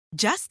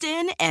Just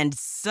in and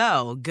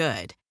so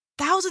good.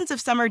 Thousands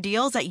of summer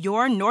deals at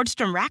your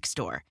Nordstrom Rack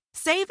store.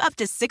 Save up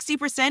to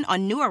 60%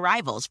 on new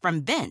arrivals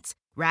from Vince,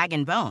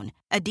 Rag & Bone,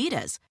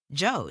 Adidas,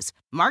 Joe's,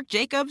 Marc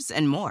Jacobs,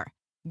 and more.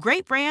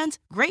 Great brands,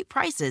 great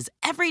prices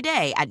every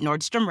day at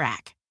Nordstrom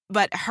Rack.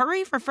 But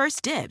hurry for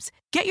first dibs.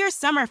 Get your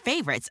summer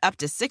favorites up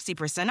to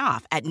 60%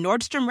 off at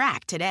Nordstrom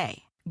Rack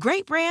today.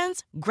 Great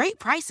brands, great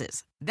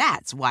prices.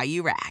 That's why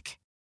you rack.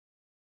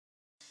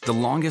 The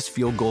longest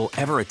field goal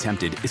ever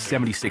attempted is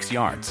 76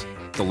 yards.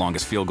 The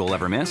longest field goal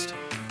ever missed?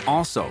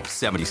 Also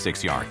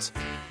 76 yards.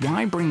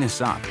 Why bring this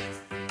up?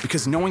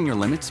 Because knowing your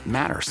limits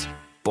matters,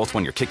 both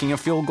when you're kicking a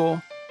field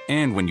goal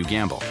and when you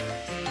gamble.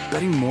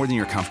 Betting more than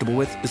you're comfortable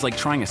with is like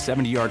trying a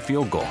 70-yard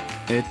field goal.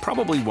 It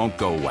probably won't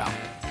go well.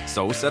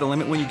 So set a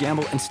limit when you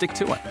gamble and stick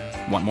to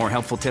it. Want more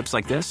helpful tips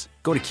like this?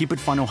 Go to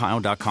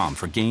keepitfunohio.com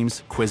for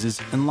games,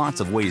 quizzes, and lots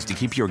of ways to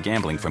keep your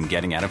gambling from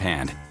getting out of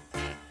hand.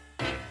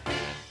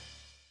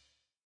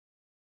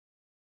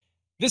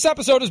 This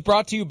episode is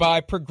brought to you by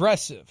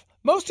Progressive.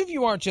 Most of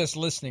you aren't just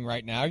listening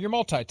right now, you're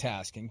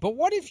multitasking. But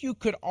what if you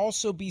could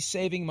also be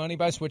saving money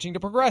by switching to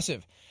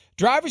Progressive?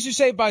 Drivers who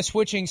save by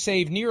switching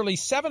save nearly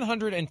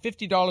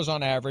 $750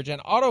 on average,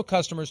 and auto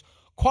customers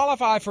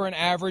qualify for an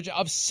average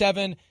of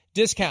 7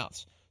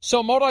 discounts.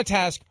 So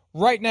multitask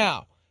right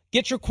now.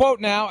 Get your quote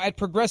now at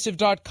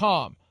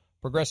Progressive.com.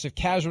 Progressive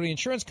Casualty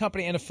Insurance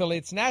Company and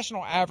affiliates,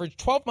 national average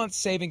 12-month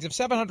savings of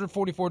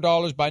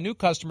 $744 by new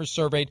customers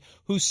surveyed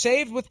who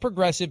saved with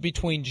Progressive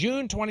between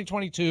June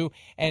 2022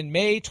 and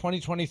May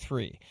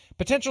 2023.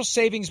 Potential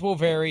savings will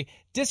vary.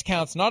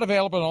 Discounts not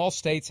available in all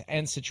states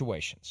and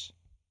situations.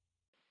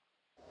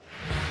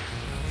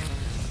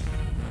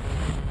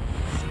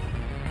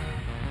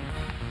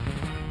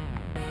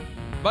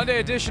 Monday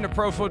edition of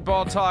Pro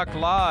Football Talk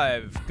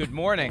Live. Good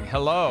morning.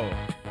 Hello.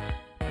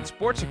 And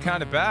sports are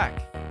kind of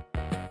back.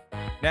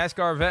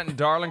 NASCAR event in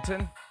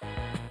Darlington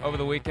over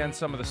the weekend.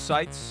 Some of the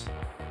sights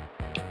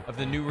of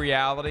the new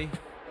reality,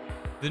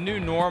 the new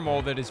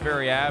normal that is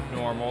very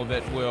abnormal,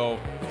 that will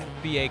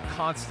be a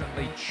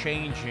constantly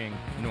changing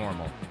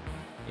normal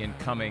in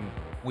coming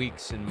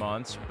weeks and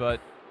months. But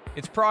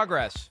it's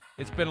progress.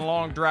 It's been a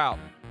long drought.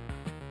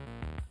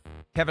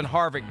 Kevin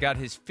Harvick got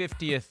his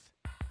 50th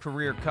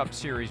career Cup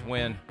Series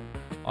win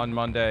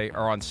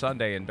on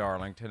Sunday in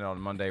Darlington. On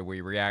Monday,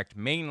 we react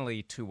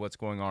mainly to what's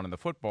going on in the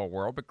football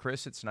world. But,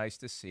 Chris, it's nice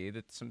to see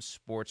that some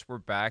sports were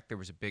back. There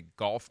was a big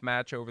golf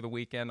match over the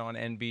weekend on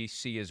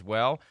NBC as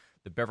well.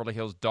 The Beverly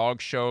Hills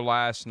Dog Show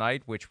last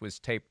night, which was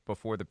taped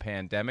before the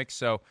pandemic.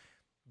 So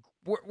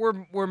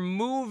we're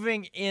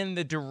moving in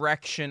the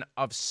direction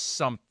of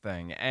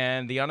something.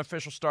 And the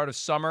unofficial start of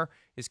summer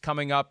is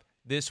coming up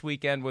this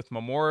weekend with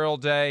Memorial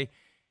Day.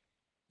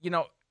 You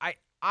know,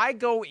 I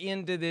go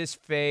into this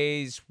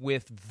phase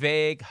with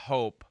vague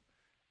hope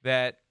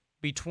that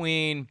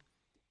between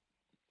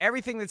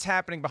everything that's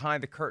happening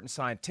behind the curtain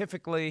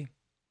scientifically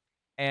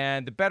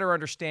and the better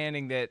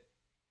understanding that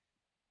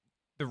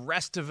the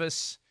rest of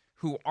us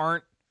who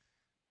aren't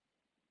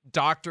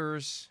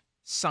doctors,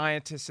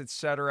 scientists,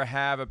 etc.,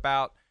 have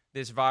about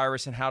this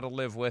virus and how to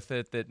live with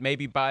it, that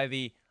maybe by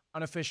the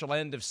unofficial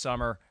end of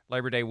summer,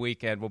 Labor Day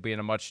weekend will be in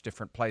a much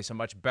different place, a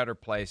much better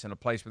place, and a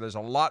place where there's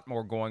a lot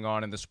more going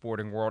on in the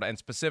sporting world, and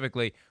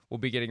specifically we'll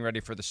be getting ready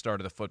for the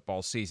start of the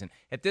football season.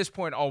 At this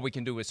point, all we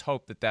can do is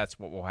hope that that's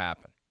what will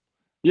happen.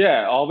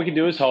 Yeah, all we can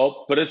do is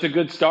hope, but it's a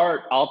good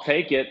start. I'll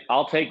take it.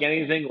 I'll take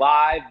anything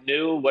live,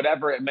 new,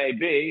 whatever it may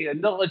be,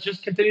 and let's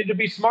just continue to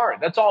be smart.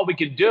 That's all we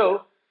can do.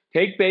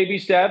 Take baby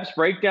steps,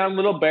 break down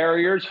little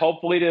barriers,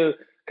 hopefully to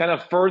kind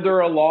of further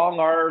along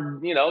our,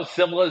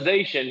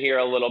 civilization here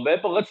a little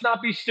bit, but let's not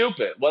be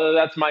stupid. Whether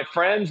that's my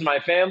friends, my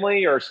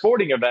family, or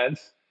sporting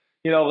events,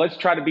 let's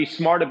try to be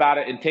smart about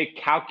it and take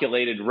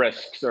calculated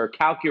risks or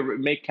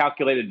make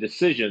calculated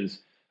decisions.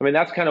 I mean,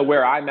 that's kind of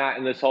where I'm at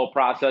in this whole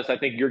process. I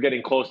think you're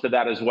getting close to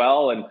that as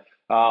well, and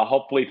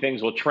hopefully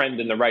things will trend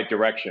in the right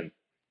direction.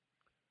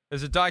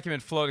 There's a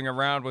document floating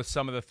around with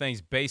some of the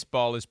things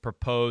baseball is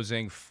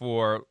proposing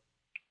for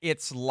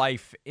its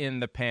life in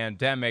the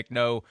pandemic.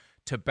 No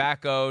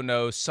tobacco,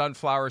 no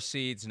sunflower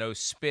seeds, no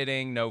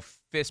spitting, no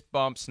fist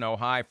bumps, no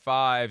high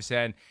fives.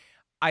 And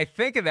I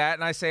think of that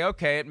and I say,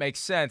 okay, it makes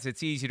sense.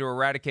 It's easy to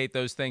eradicate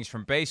those things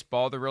from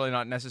baseball. They're really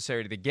not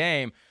necessary to the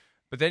game.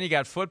 But then you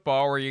got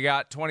football where you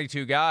got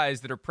 22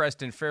 guys that are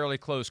pressed in fairly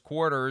close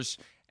quarters,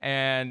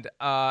 and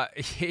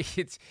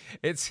it's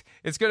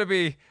going to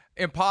be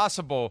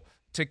impossible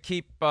to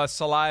keep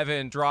saliva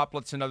and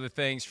droplets and other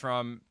things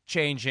from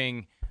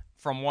changing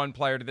from one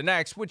player to the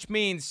next, which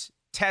means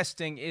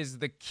testing is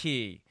the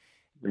key.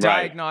 Right.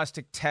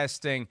 Diagnostic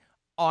testing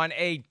on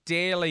a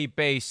daily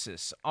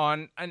basis,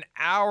 on an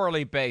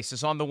hourly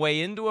basis, on the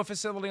way into a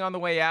facility, on the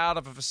way out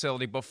of a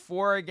facility,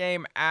 before a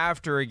game,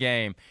 after a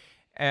game.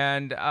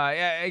 And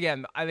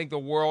again, I think the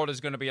world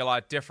is going to be a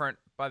lot different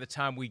by the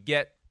time we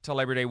get to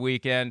Labor Day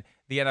weekend.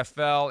 The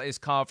NFL is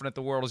confident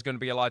the world is going to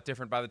be a lot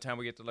different by the time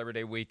we get to Labor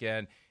Day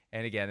weekend.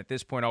 And again, at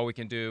this point, all we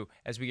can do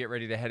as we get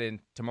ready to head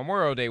into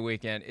Memorial Day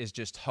weekend is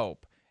just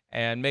hope.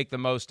 and make the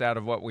most out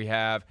of what we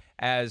have,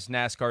 as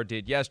NASCAR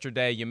did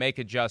yesterday. You make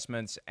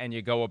adjustments and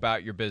you go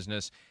about your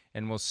business,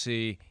 and we'll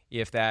see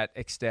if that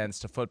extends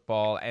to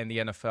football, and the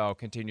NFL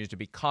continues to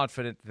be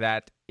confident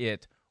that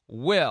it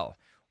will.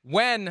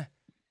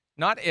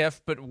 Not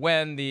if, but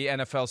when the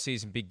NFL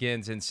season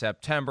begins in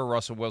September,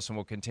 Russell Wilson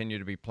will continue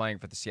to be playing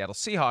for the Seattle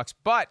Seahawks.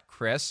 But,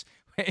 Chris,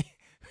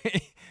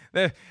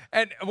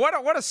 and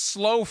what a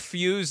slow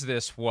fuse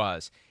this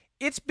was.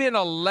 It's been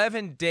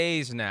 11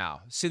 days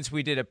now since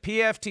we did a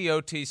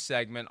PFTOT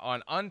segment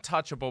on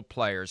untouchable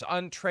players,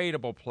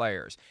 untradeable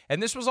players.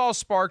 And this was all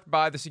sparked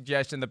by the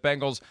suggestion the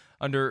Bengals,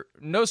 under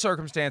no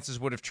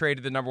circumstances, would have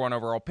traded the number 1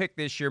 overall pick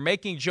this year,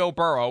 making Joe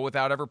Burrow,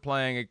 without ever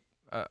playing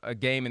a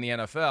game in the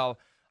NFL,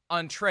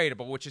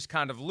 untradeable, which is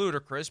kind of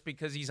ludicrous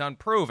because he's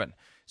unproven.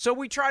 So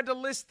we tried to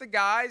list the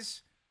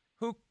guys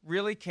who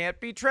really can't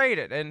be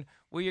traded. And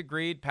we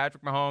agreed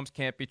Patrick Mahomes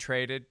can't be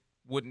traded.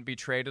 Wouldn't be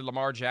traded.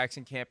 Lamar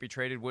Jackson can't be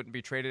traded, wouldn't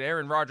be traded.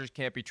 Aaron Rodgers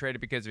can't be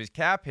traded because of his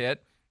cap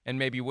hit, and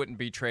maybe wouldn't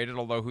be traded,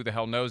 although who the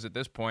hell knows at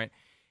this point.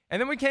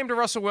 And then we came to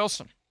Russell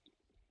Wilson.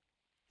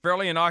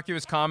 Fairly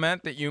innocuous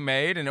comment that you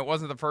made, and it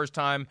wasn't the first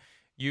time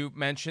you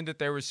mentioned that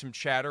there was some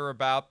chatter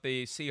about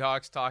the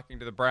Seahawks talking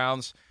to the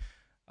Browns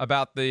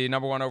about the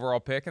number 1 overall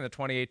pick in the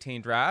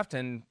 2018 draft,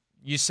 and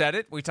you said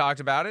it. We talked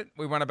about it.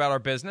 We went about our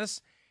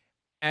business,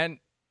 and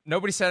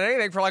nobody said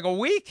anything for like a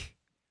week.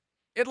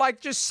 It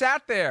just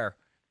sat there.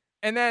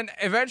 And then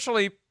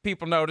eventually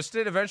people noticed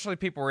it. Eventually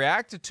people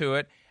reacted to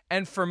it.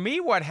 And for me,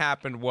 what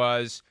happened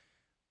was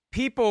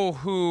people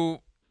who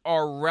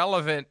are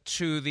relevant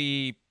to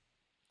the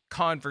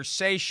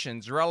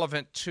conversations,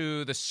 relevant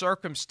to the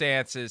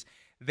circumstances,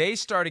 they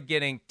started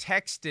getting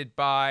texted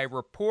by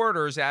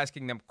reporters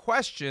asking them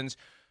questions.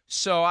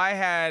 So I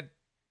had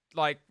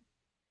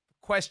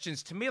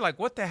questions to me like,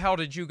 what the hell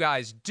did you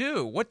guys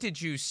do? What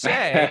did you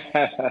say?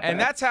 And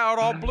that's how it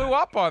all blew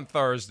up on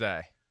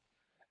Thursday.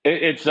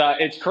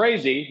 It's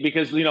crazy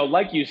because,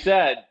 like you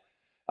said,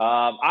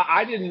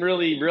 I didn't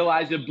really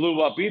realize it blew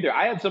up either.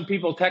 I had some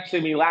people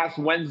texting me last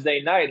Wednesday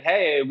night,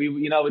 hey,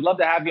 we'd love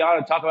to have you on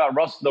and talk about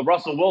the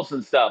Russell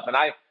Wilson stuff. And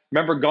I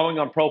remember going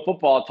on Pro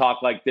Football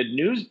Talk, did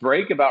news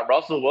break about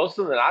Russell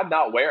Wilson that I'm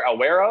not aware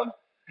of?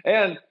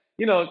 And,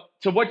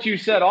 to what you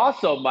said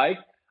also, Mike,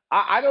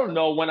 I don't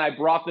know when I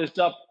brought this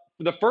up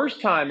the first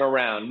time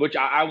around, which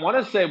I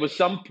want to say was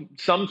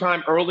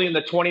sometime early in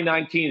the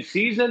 2019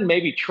 season,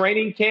 maybe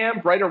training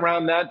camp, right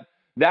around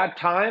that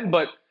time.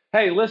 But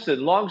hey,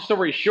 listen, long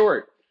story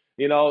short,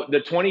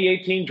 the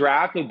 2018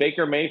 draft with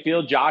Baker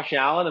Mayfield, Josh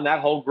Allen, and that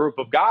whole group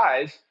of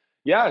guys.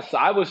 Yes,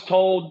 I was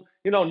told,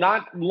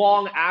 not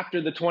long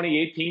after the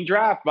 2018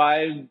 draft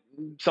by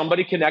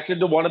somebody connected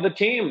to one of the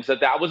teams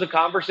that was a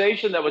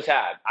conversation that was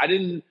had.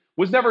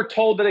 Was never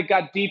told that it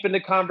got deep into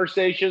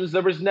conversations.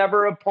 There was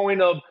never a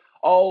point of,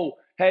 oh,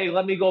 hey,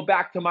 let me go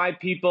back to my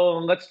people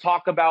and let's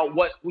talk about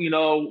what we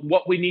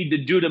need to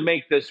do to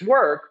make this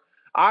work.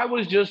 I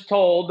was just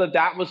told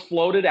that was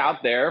floated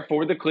out there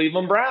for the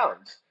Cleveland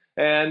Browns.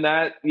 And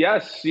that,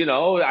 yes,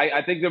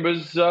 I think there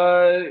was,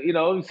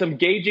 some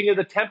gauging of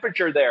the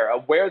temperature there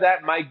of where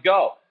that might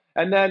go.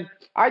 And then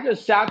I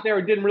just sat there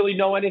and didn't really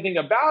know anything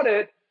about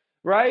it.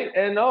 Right.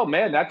 And, oh,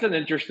 man, that's an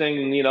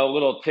interesting,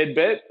 little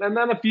tidbit. And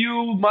then a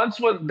few months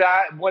went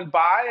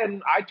by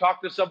and I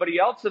talked to somebody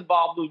else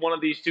involved with one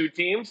of these two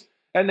teams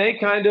and they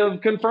kind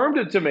of confirmed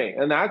it to me.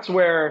 And that's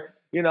where,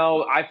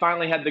 I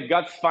finally had the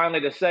guts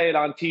to say it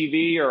on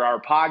TV or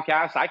our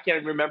podcast. I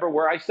can't remember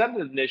where I said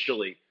it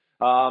initially.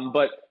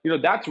 But,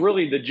 that's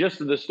really the gist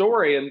of the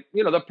story. And,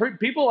 the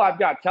people I've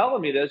got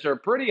telling me this are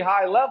pretty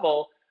high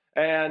level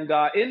and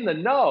in the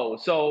know.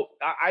 So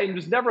I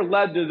was never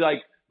led to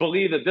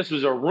believe that this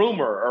was a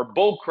rumor or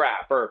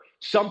bullcrap or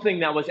something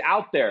that was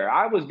out there.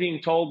 I was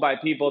being told by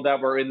people that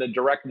were in the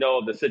direct know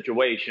of the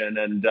situation.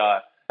 And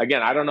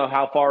again, I don't know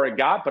how far it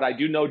got, but I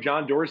do know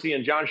John Dorsey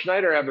and John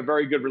Schneider have a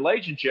very good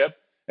relationship.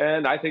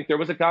 And I think there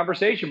was a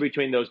conversation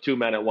between those two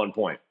men at one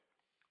point.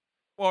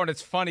 Well, and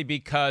it's funny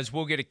because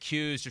we'll get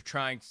accused of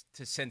trying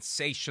to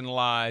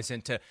sensationalize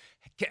and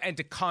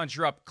to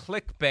conjure up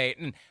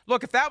clickbait. And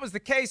look, if that was the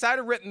case, I'd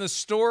have written the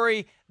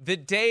story the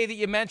day that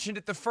you mentioned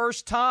it the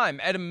first time.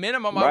 At a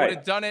minimum, right. I would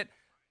have done it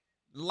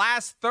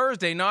last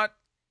Thursday, not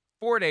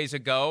 4 days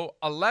ago,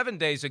 11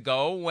 days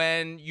ago,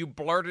 when you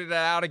blurted it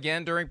out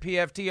again during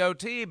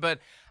PFTOT. But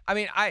I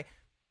mean,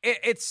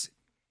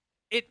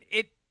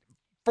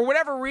 for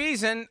whatever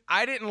reason,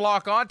 I didn't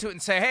lock onto it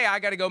and say, hey, I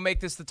got to go make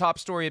this the top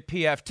story at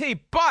PFT.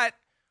 But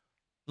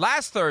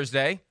last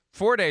Thursday,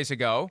 4 days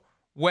ago,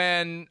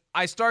 when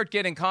I start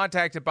getting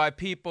contacted by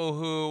people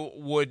who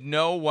would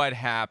know what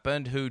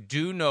happened, who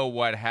do know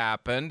what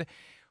happened,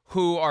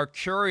 who are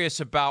curious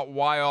about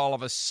why all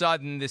of a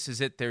sudden this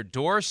is at their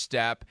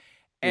doorstep,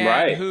 and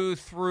right. who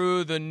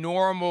through the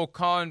normal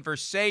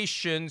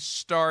conversation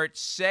start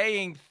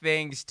saying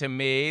things to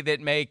me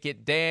that make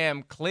it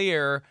damn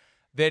clear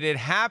that it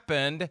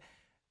happened,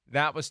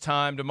 that was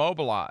time to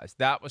mobilize.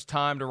 That was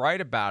time to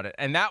write about it.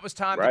 And that was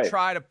time right. to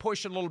try to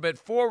push a little bit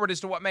forward as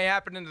to what may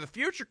happen into the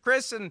future,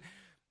 Chris. And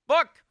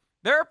look,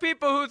 There are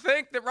people who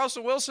think that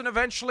Russell Wilson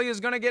eventually is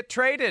going to get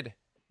traded.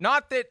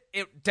 Not that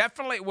it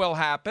definitely will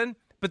happen,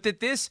 but that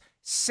this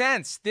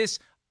sense, this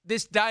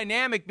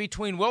dynamic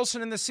between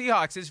Wilson and the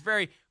Seahawks is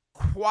very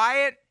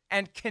quiet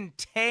and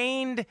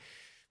contained.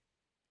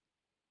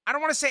 I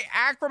don't want to say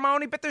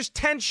acrimony, but there's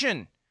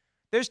tension.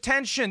 There's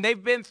tension.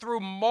 They've been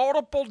through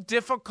multiple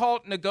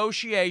difficult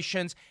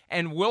negotiations,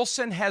 and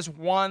Wilson has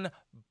won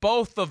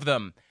both of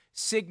them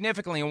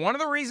significantly. And one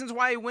of the reasons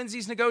why he wins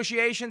these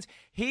negotiations,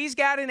 he's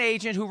got an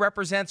agent who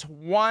represents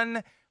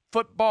one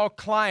football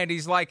client.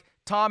 He's like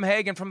Tom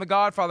Hagen from The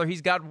Godfather.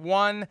 He's got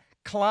one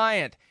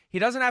client. He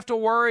doesn't have to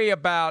worry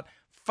about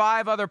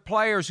 5 other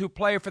players who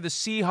play for the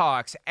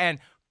Seahawks and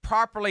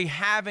properly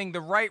having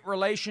the right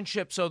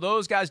relationship so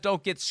those guys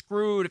don't get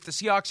screwed if the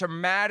Seahawks are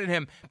mad at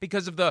him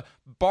because of the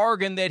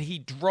bargain that he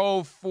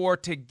drove for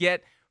to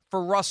get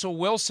for Russell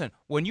Wilson.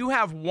 When you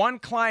have one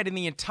client in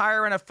the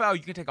entire NFL,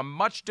 you can take a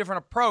much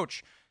different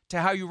approach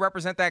to how you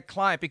represent that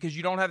client because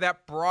you don't have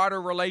that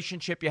broader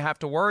relationship you have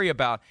to worry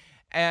about.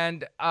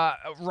 And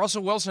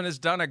Russell Wilson has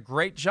done a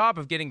great job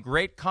of getting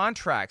great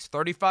contracts,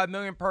 $35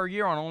 million per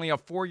year on only a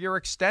 4-year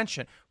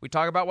extension. We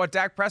talk about what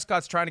Dak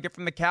Prescott's trying to get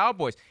from the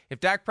Cowboys.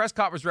 If Dak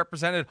Prescott was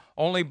represented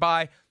only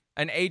by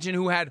an agent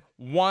who had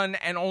one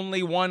and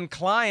only one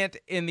client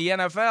in the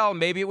NFL,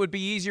 maybe it would be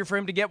easier for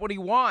him to get what he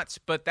wants.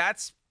 But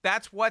that's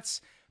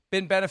what's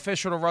been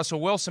beneficial to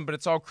Russell Wilson. But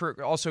it's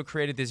also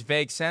created this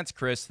vague sense,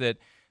 Chris, that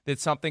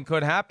something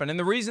could happen. And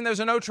the reason there's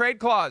a no-trade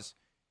clause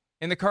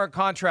in the current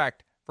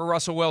contract for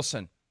Russell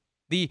Wilson,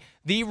 the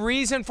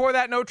reason for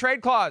that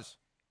no-trade clause,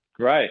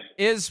 right,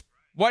 is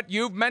what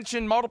you've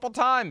mentioned multiple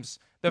times.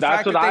 The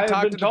fact that they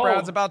talked to the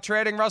Browns about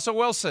trading Russell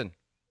Wilson.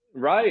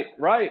 Right.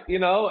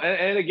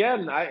 And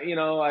again,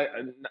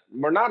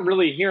 we're not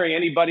really hearing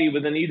anybody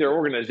within either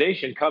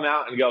organization come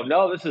out and go,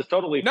 no, this is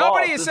totally false.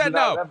 Nobody has said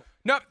no.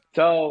 No.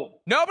 So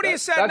nobody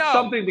has said no. That's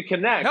something to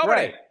connect.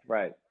 Nobody.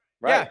 Right.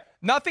 Yeah.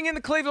 Nothing in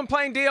the Cleveland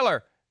Plain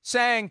Dealer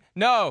saying,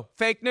 no,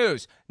 fake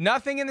news.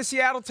 Nothing in the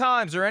Seattle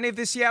Times or any of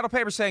the Seattle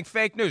papers saying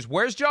fake news.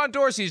 Where's John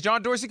Dorsey? Has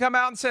John Dorsey come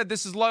out and said,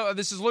 this is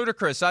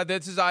ludicrous?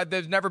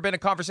 There's never been a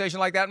conversation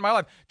like that in my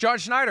life. John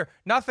Schneider,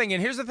 nothing.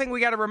 And here's the thing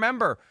we got to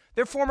remember.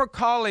 They're former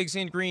colleagues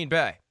in Green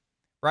Bay,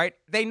 right?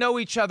 They know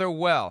each other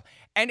well.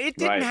 And it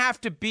didn't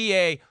have to be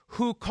a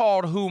who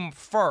called whom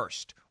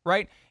first,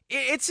 right?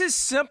 It's as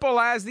simple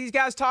as these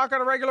guys talk on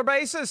a regular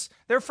basis.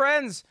 They're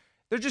friends.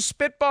 They're just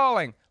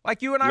spitballing.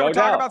 Like you and I were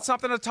talking about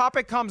something, a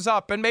topic comes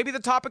up, and maybe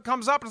the topic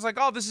comes up, and it's like,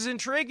 oh, this is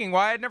intriguing.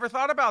 Why? I had never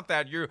thought about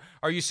that.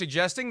 Are you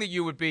suggesting that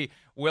you would be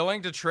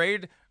willing to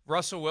trade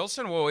Russell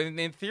Wilson? Well,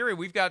 in theory,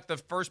 we've got the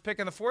first pick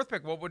and the fourth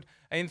pick.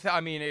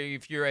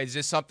 Is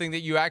this something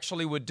that you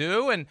actually would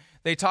do? And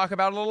they talk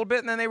about it a little bit,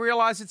 and then they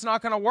realize it's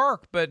not going to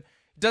work. But it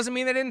doesn't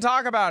mean they didn't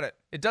talk about it.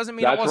 It doesn't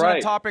mean it wasn't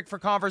a topic for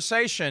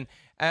conversation.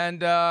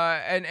 And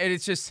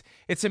it's just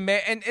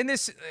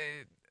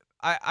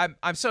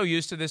I'm so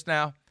used to this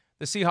now.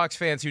 The Seahawks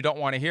fans who don't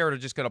want to hear it are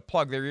just going to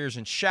plug their ears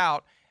and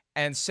shout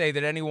and say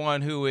that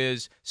anyone who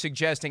is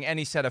suggesting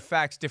any set of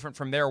facts different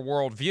from their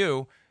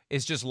worldview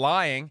is just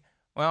lying.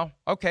 Well,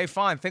 okay,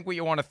 fine. Think what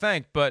you want to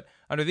think. But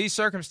under these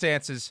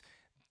circumstances,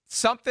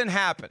 something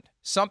happened.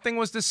 Something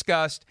was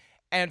discussed.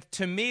 And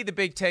to me, the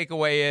big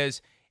takeaway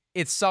is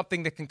it's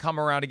something that can come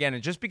around again.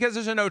 And just because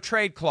there's a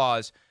no-trade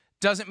clause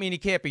doesn't mean he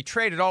can't be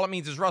traded. All it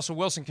means is Russell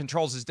Wilson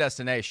controls his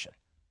destination.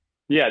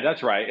 Yeah,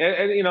 that's right.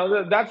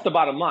 And that's the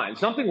bottom line.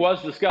 Something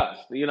was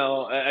discussed.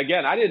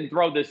 Again, I didn't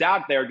throw this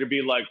out there to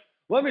be like,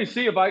 let me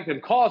see if I can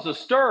cause a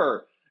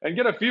stir and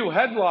get a few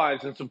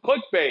headlines and some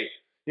clickbait.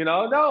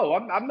 No,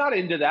 I'm not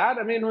into that.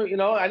 I mean,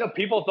 I know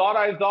people thought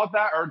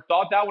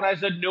that when I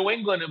said New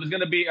England, it was going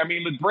to be,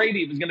 with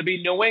Brady, it was going to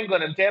be New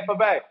England and Tampa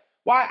Bay.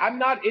 Why? I'm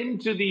not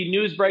into the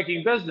news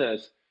breaking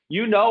business.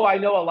 I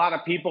know a lot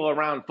of people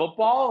around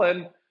football,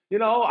 and,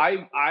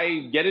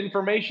 I get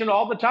information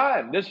all the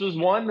time. This was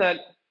one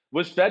that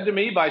was fed to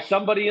me by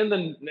somebody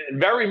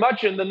very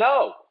much in the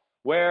know,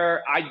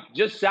 where I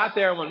just sat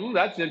there and went,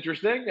 that's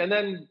interesting. And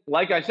then,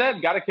 like I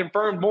said, got it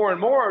confirmed more and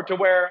more to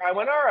where I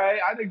went, all right,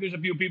 I think there's a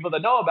few people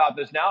that know about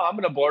this now. I'm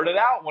going to blurt it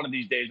out one of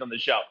these days on the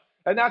show.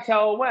 And that's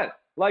how it went.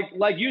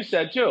 Like you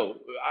said, too,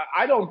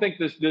 I don't think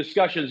this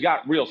discussions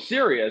got real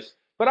serious,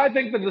 but I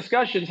think the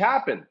discussions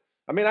happened.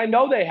 I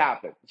know they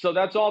happened. So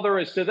that's all there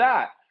is to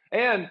that.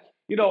 And,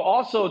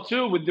 also,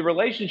 too, with the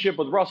relationship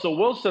with Russell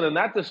Wilson and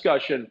that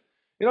discussion,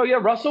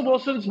 Russell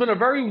Wilson's been a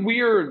very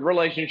weird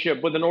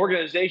relationship with an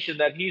organization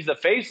that he's the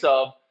face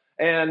of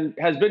and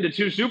has been to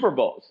 2 Super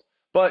Bowls.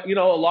 But, a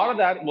lot of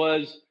that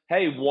was,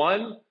 hey,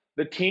 one,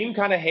 the team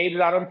kind of hated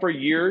on him for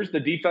years.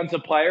 The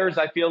defensive players,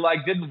 I feel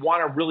like, didn't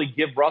want to really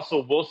give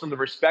Russell Wilson the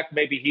respect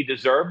maybe he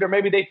deserved, or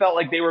maybe they felt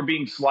like they were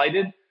being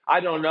slighted. I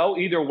don't know.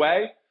 Either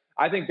way,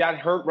 I think that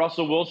hurt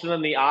Russell Wilson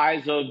in the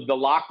eyes of the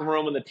locker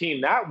room and the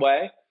team that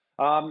way.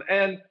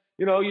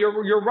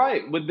 You're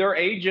right with their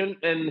agent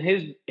and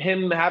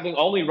him having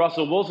only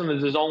Russell Wilson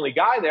as his only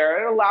guy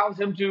there. It allows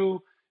him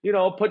to,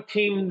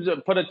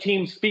 put a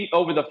team's feet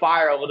over the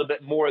fire a little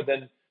bit more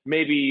than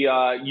maybe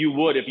you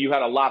would if you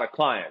had a lot of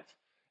clients.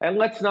 And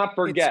let's not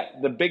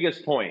forget the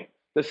biggest point.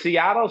 The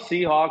Seattle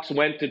Seahawks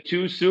went to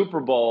 2 Super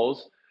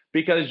Bowls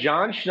because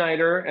John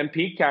Schneider and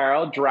Pete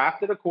Carroll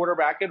drafted a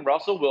quarterback in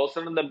Russell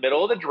Wilson in the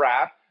middle of the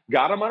draft,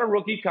 got him on a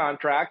rookie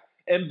contract,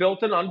 and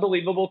built an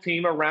unbelievable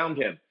team around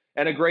him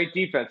and a great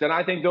defense. And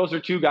I think those are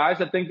 2 guys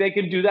that think they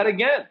can do that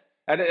again.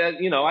 And,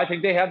 I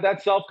think they have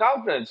that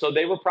self-confidence. So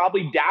they were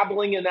probably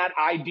dabbling in that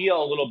idea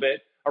a little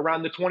bit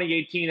around the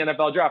 2018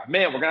 NFL draft.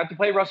 Man, we're going to have to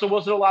pay Russell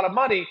Wilson a lot of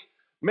money.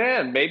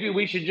 Man, maybe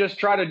we should just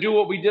try to do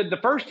what we did the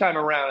first time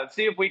around and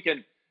see if we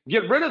can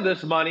get rid of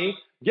this money,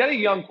 get a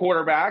young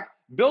quarterback,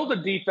 build a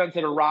defense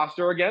and a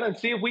roster again, and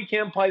see if we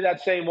can play that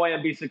same way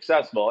and be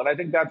successful. And I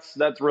think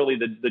that's really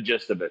the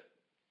gist of it.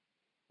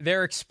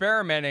 They're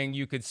experimenting,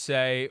 you could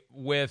say,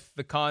 with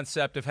the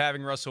concept of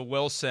having Russell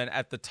Wilson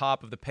at the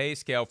top of the pay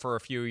scale for a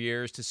few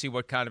years to see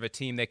what kind of a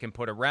team they can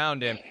put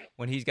around him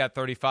when he's got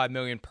 $35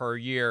 million per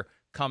year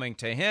coming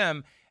to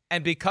him.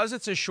 And because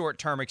it's a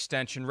short-term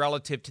extension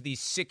relative to these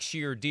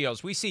 6-year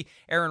deals, we see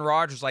Aaron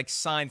Rodgers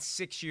signed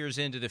 6 years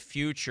into the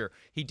future.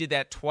 He did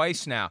that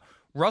twice now.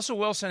 Russell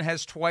Wilson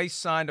has twice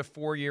signed a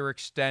 4-year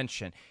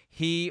extension.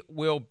 He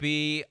will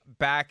be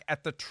back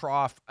at the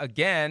trough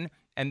again,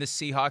 and the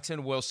Seahawks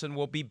and Wilson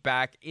will be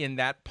back in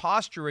that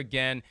posture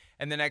again.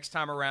 And the next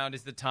time around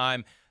is the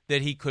time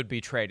that he could be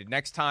traded.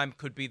 Next time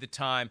could be the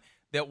time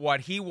that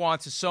what he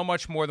wants is so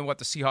much more than what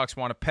the Seahawks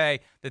want to pay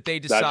that they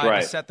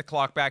decide to set the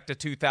clock back to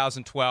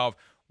 2012,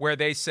 where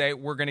they say,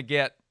 we're going to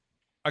get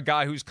a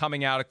guy who's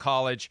coming out of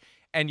college.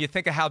 And you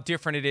think of how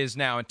different it is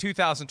now. In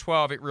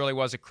 2012, it really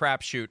was a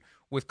crapshoot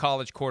with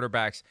college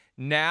quarterbacks.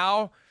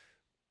 Now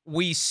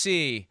we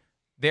see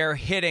they're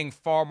hitting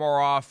far more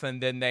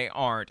often than they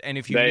aren't. And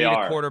if you need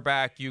a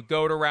quarterback, you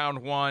go to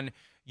round 1,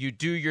 you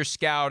do your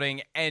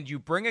scouting, and you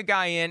bring a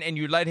guy in and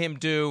you let him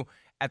do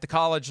at the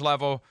college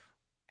level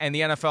and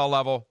the NFL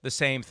level the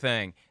same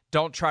thing.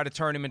 Don't try to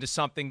turn him into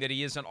something that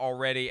he isn't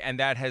already, and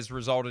that has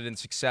resulted in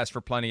success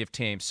for plenty of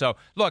teams. So,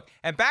 look,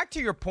 and back to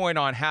your point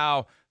on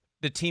how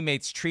the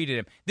teammates treated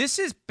him. This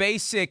is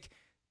basic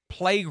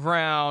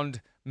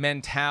playground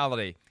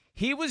mentality.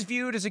 He was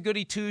viewed as a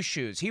goody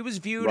two-shoes. He was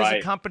viewed as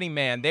a company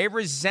man. They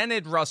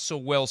resented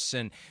Russell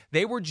Wilson.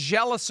 They were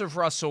jealous of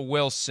Russell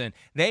Wilson.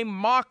 They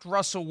mocked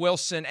Russell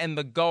Wilson and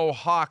the Go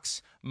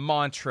Hawks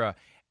mantra.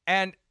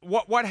 And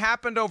what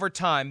happened over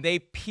time? They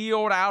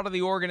peeled out of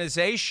the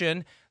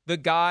organization the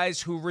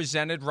guys who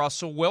resented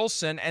Russell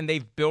Wilson, and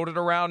they've built it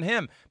around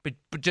him. But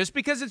just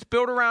because it's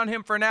built around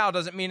him for now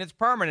doesn't mean it's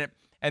permanent.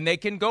 And they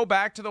can go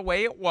back to the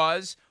way it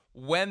was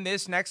when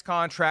this next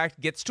contract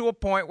gets to a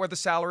point where the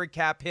salary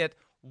cap hit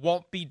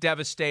won't be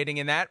devastating,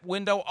 and that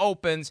window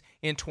opens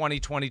in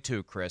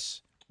 2022,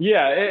 Chris.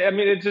 Yeah, I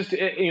mean, it's just,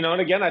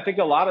 and again, I think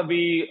a lot of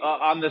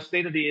on the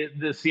state of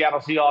the Seattle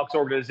Seahawks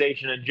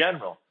organization in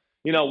general.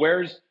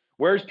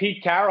 Where's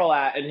Pete Carroll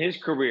at in his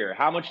career?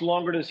 How much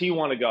longer does he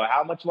want to go?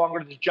 How much longer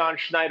does John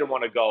Schneider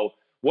want to go?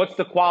 What's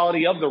the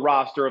quality of the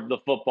roster of the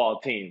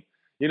football team?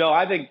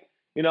 I think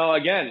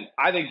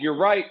you're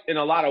right in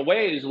a lot of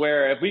ways,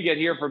 where if we get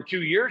here from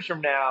 2 years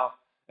from now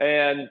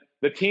and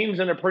the team's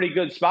in a pretty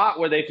good spot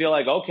where they feel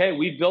like, okay,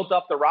 we built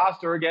up the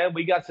roster again,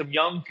 we got some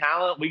young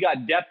talent, we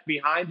got depth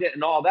behind it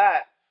and all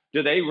that,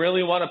 do they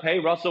really want to pay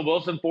Russell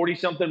Wilson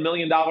 $40-something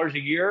million a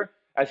year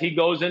as he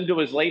goes into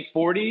his late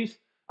 40s?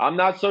 I'm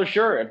not so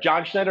sure. If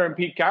John Schneider and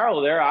Pete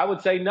Carroll are there, I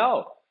would say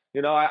no.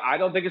 I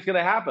don't think it's going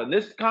to happen.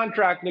 This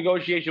contract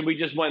negotiation we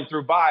just went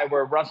through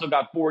where Russell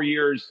got 4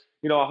 years,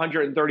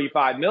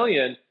 $135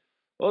 million.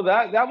 Well,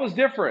 that was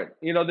different.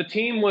 The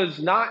team was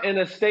not in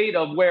a state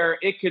of where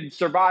it could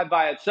survive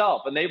by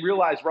itself, and they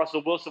realized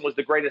Russell Wilson was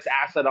the greatest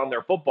asset on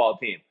their football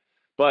team.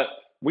 But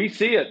we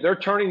see it. They're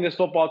turning this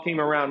football team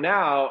around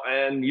now,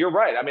 and you're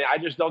right. I mean, I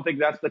just don't think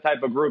that's the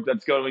type of group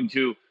that's going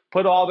to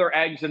put all their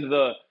eggs into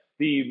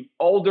the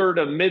older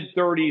to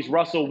mid-30s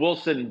Russell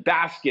Wilson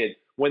basket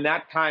when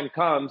that time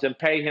comes and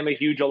pay him a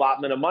huge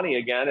allotment of money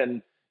again.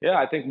 And yeah,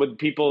 I think with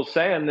people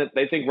saying that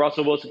they think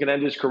Russell Wilson can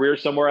end his career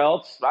somewhere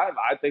else,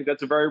 I think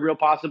that's a very real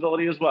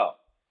possibility as well.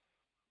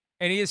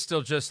 And he is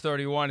still just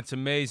 31. It's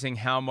amazing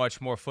how much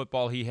more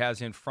football he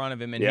has in front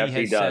of him. And yes,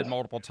 he has said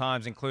multiple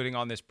times, including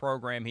on this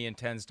program, he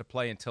intends to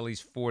play until he's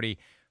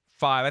 45.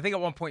 I think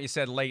at one point you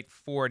said late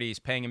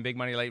 40s, paying him big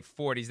money late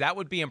 40s. That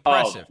would be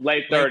impressive. Oh,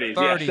 late 30s. Late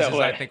 30s yes, is,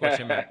 I think, what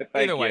you meant.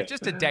 Either way,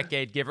 just a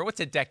decade giver. What's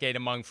a decade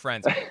among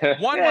friends?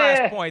 One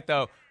last point,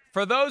 though.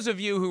 For those of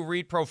you who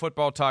read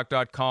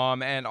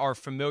ProFootballTalk.com and are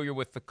familiar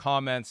with the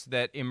comments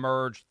that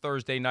emerged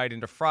Thursday night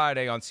into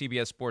Friday on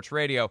CBS Sports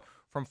Radio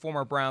from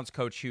former Browns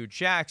coach Hugh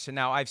Jackson.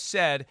 Now, I've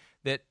said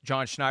that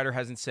John Schneider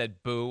hasn't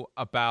said boo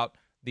about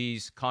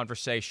these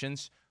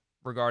conversations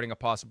regarding a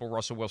possible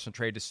Russell Wilson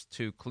trade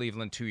to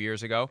Cleveland 2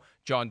 years ago.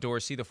 John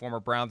Dorsey, the former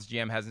Browns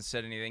GM, hasn't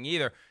said anything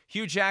either.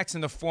 Hugh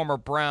Jackson, the former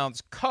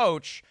Browns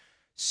coach,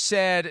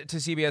 said to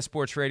CBS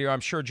Sports Radio,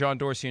 I'm sure John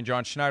Dorsey and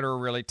John Schneider are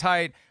really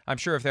tight. I'm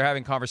sure if they're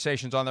having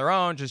conversations on their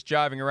own, just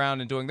jiving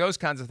around and doing those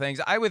kinds of things,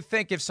 I would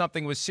think if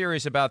something was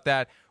serious about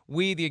that,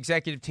 we, the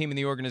executive team and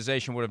the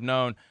organization, would have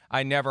known.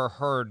 I never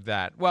heard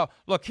that. Well,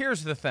 look,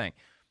 here's the thing.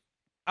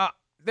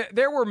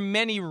 there were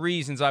many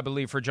reasons, I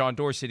believe, for John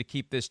Dorsey to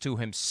keep this to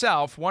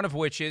himself, one of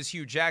which is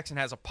Hugh Jackson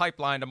has a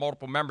pipeline to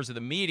multiple members of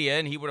the media,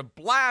 and he would have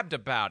blabbed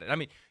about it. I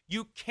mean,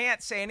 you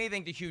can't say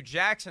anything to Hugh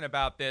Jackson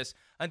about this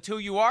until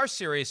you are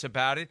serious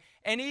about it,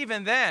 and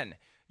even then,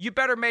 you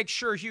better make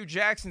sure Hugh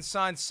Jackson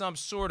signs some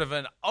sort of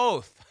an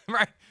oath,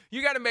 right?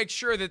 You got to make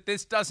sure that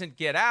this doesn't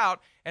get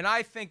out, and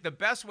I think the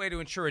best way to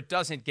ensure it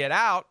doesn't get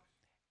out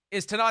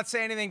is to not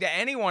say anything to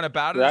anyone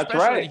about it,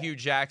 especially to Hugh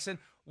Jackson,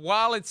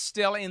 while it's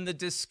still in the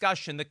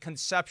discussion, the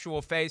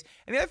conceptual phase.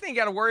 And the other thing you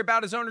got to worry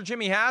about is owner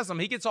Jimmy Haslam.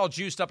 He gets all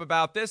juiced up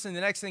about this, and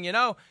the next thing you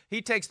know,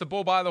 he takes the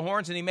bull by the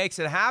horns and he makes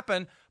it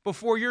happen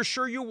before you're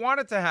sure you want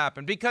it to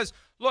happen. Because,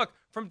 look,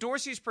 from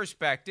Dorsey's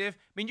perspective,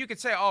 I mean, you could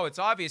say, oh, it's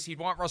obvious he'd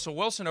want Russell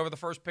Wilson over the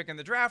first pick in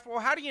the draft. Well,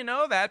 how do you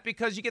know that?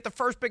 Because you get the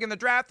first pick in the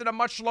draft at a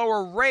much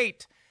lower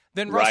rate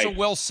than Russell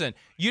Wilson.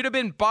 You'd have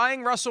been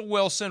buying Russell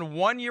Wilson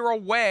 1 year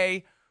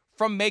away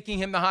from making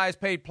him the highest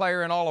paid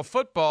player in all of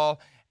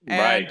football.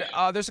 And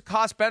there's a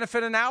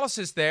cost-benefit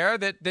analysis there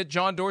that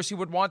John Dorsey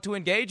would want to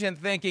engage in,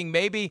 thinking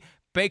maybe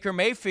Baker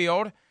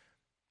Mayfield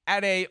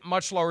at a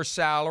much lower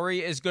salary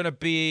is going to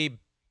be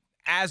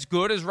as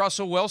good as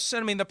Russell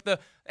Wilson. I mean,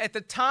 at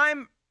the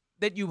time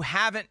that you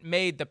haven't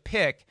made the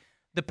pick,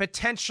 the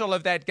potential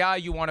of that guy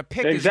you want to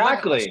pick is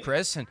limitless,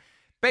 Chris. And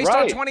based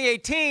on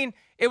 2018,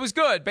 it was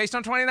good. Based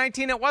on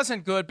 2019, it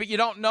wasn't good. But you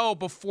don't know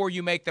before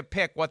you make the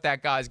pick what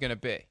that guy's going to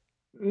be.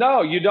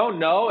 No, you don't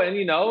know. And,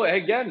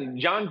 again,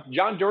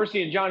 John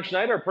Dorsey and John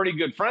Schneider are pretty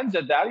good friends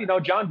at that.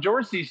 John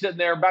Dorsey's sitting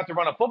there about to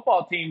run a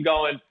football team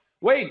going,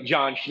 wait,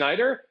 John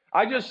Schneider,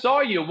 I just saw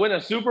you win a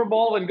Super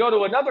Bowl and go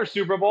to another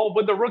Super Bowl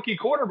with the rookie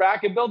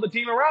quarterback and build the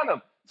team around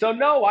him. So,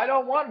 no, I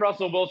don't want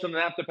Russell Wilson to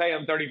have to pay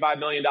him $35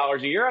 million a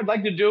year. I'd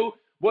like to do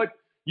what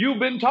you've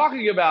been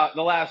talking about in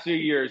the last few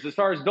years as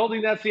far as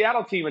building that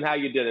Seattle team and how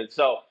you did it.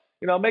 So,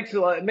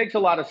 it makes a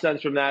lot of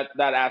sense from that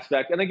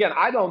aspect. And again,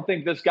 I don't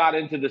think this got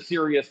into the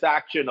serious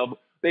action of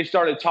they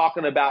started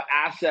talking about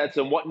assets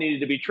and what needed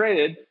to be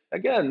traded.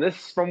 Again,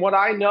 this, from what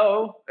I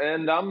know,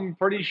 and I'm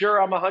pretty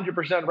sure I'm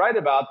 100% right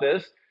about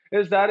this,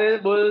 is that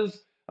it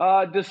was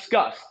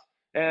discussed.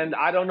 And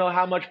I don't know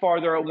how much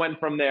farther it went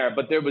from there,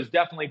 but there was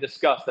definitely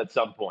discussed at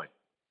some point.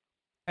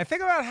 And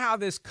think about how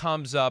this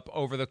comes up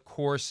over the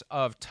course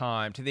of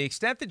time. To the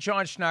extent that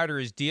John Schneider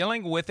is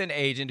dealing with an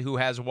agent who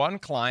has one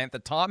client, the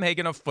Tom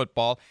Hagen of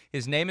football.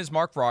 His name is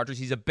Mark Rogers.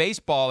 He's a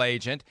baseball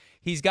agent.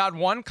 He's got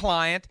one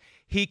client.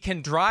 He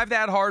can drive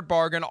that hard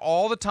bargain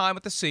all the time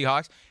with the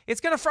Seahawks.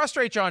 It's going to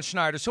frustrate John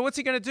Schneider. So what's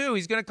he going to do?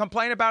 He's going to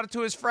complain about it to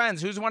his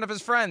friends. Who's one of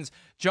his friends?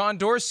 John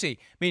Dorsey.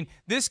 I mean,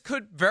 this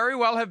could very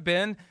well have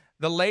been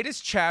the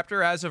latest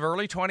chapter as of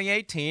early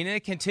 2018 in a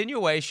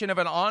continuation of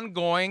an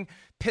ongoing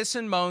piss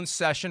and moan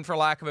session, for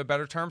lack of a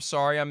better term.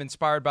 Sorry, I'm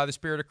inspired by the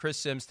spirit of Chris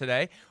Sims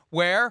today,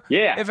 where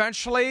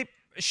eventually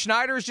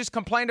Schneider's just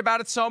complained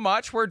about it so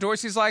much where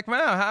Dorsey's like,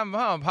 well,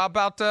 how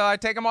about I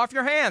take him off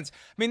your hands?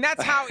 I mean,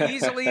 that's how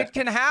easily it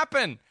can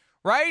happen,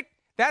 right?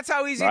 That's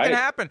how easy it can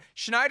happen.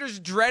 Schneider's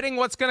dreading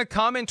what's going to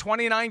come in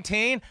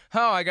 2019.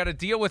 Oh, I got to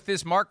deal with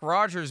this Mark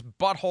Rogers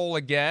butthole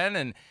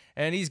again,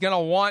 and he's going to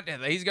want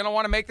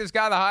to make this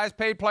guy the highest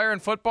paid player in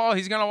football.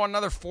 He's going to want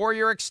another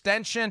 4-year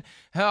extension.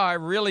 Oh, I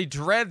really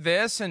dread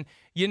this. And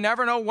you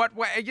never know what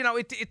way,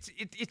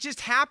 it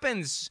just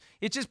happens.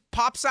 It just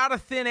pops out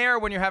of thin air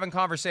when you're having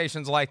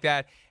conversations like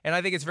that. And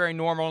I think it's very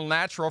normal and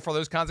natural for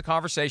those kinds of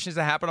conversations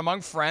to happen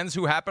among friends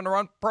who happen to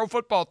run pro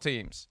football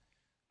teams.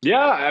 Yeah,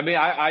 I mean,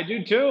 I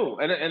do too.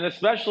 And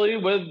especially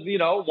with,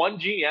 one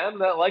GM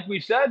that, like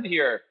we said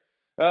here,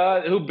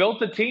 who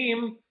built the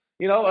team,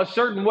 a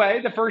certain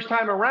way the first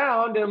time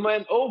around and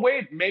went, oh,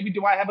 wait, maybe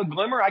do I have a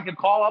glimmer? I could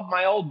call up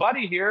my old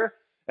buddy here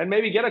and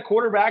maybe get a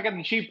quarterback at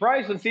a cheap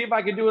price and see if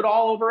I can do it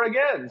all over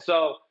again.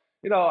 So,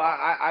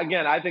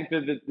 I think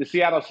that the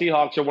Seattle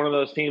Seahawks are one of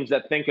those teams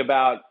that think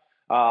about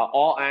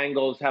all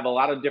angles, have a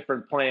lot of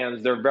different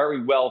plans. They're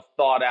very well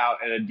thought out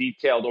and a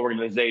detailed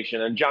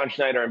organization. And John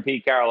Schneider and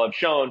Pete Carroll have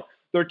shown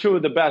they're two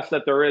of the best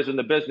that there is in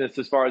the business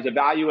as far as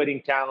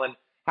evaluating talent,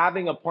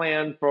 having a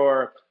plan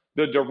for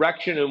the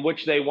direction in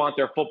which they want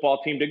their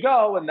football team to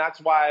go. And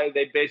that's why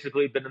they've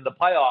basically been in the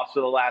playoffs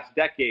for the last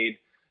decade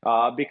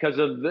because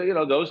of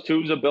those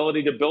two's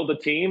ability to build a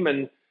team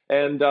and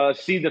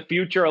see the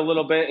future a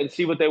little bit and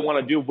see what they want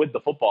to do with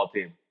the football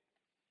team.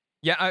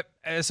 Yeah,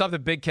 something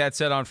Big Cat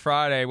said on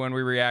Friday when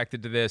we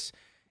reacted to this,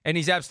 and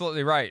he's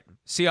absolutely right.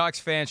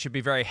 Seahawks fans should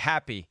be very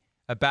happy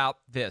about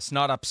this,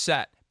 not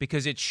upset,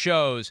 because it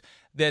shows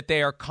that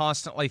they are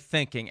constantly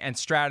thinking and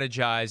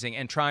strategizing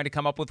and trying to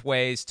come up with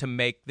ways to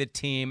make the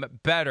team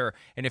better.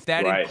 And if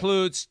that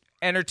includes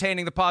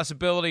entertaining the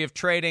possibility of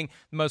trading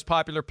the most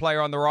popular player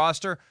on the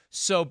roster,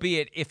 so be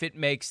it. If it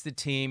makes the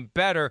team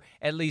better,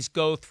 at least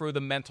go through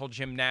the mental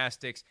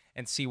gymnastics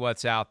and see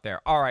what's out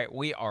there. All right,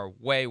 we are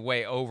way,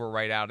 way over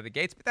right out of the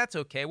gates, but that's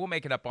okay. We'll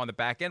make it up on the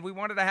back end. We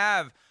wanted to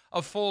have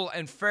a full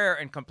and fair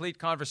and complete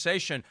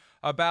conversation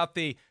about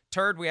the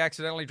turd we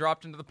accidentally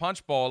dropped into the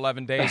punch bowl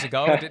 11 days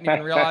ago. Didn't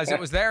even realize it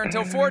was there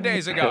until 4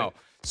 days ago.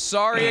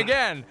 Sorry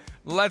again.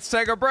 Let's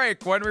take a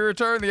break. When we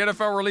return, the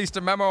NFL released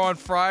a memo on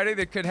Friday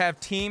that could have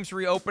teams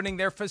reopening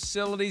their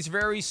facilities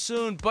very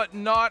soon, but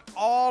not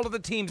all of the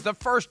teams. The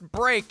first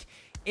break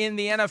in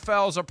the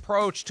NFL's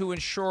approach to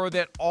ensure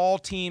that all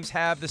teams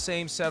have the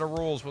same set of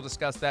rules. We'll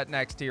discuss that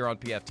next here on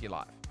PFT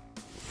Live.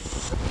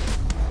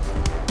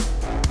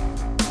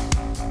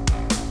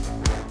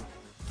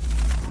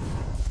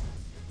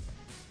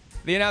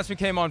 The announcement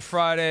came on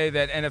Friday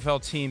that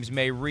NFL teams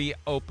may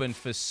reopen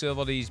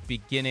facilities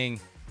beginning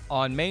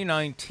on May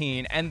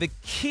 19, and the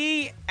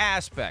key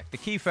aspect, the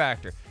key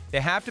factor, they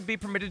have to be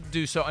permitted to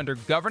do so under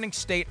governing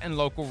state and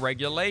local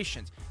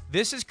regulations.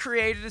 This has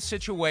created a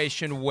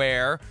situation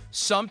where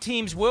some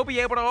teams will be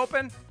able to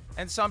open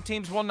and some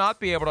teams will not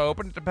be able to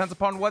open. It depends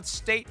upon what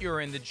state you're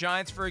in. The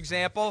Giants, for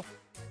example,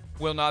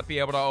 will not be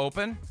able to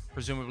open.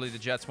 Presumably the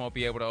Jets won't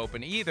be able to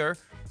open either.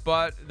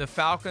 But the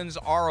Falcons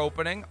are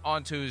opening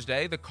on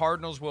Tuesday. The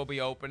Cardinals will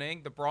be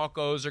opening. The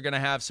Broncos are going to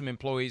have some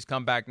employees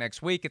come back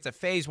next week. It's a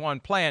phase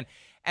one plan.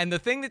 And the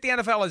thing that the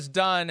NFL has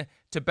done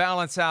to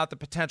balance out the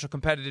potential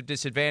competitive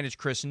disadvantage,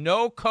 Chris,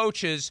 no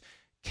coaches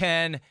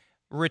can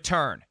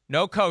return.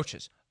 No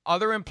coaches.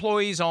 Other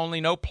employees only,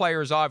 no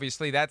players,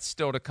 obviously. That's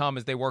still to come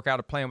as they work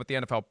out a plan with the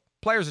NFL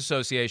Players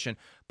Association.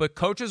 But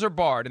coaches are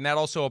barred, and that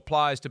also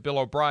applies to Bill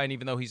O'Brien,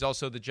 even though he's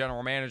also the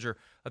general manager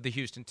of the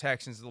Houston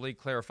Texans. The league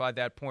clarified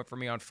that point for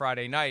me on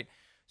Friday night.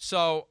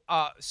 So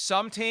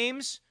some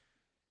teams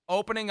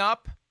opening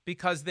up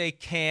because they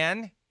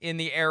can in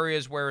the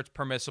areas where it's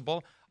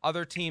permissible.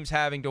 Other teams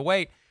having to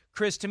wait.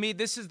 Chris, to me,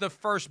 this is the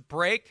first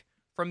break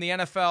from the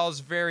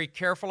NFL's very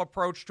careful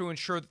approach to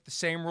ensure that the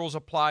same rules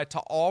apply to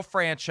all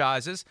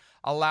franchises,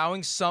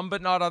 allowing some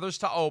but not others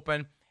to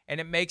open. And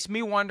it makes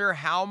me wonder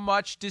how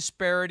much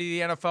disparity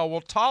the NFL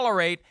will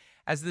tolerate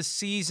as the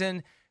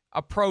season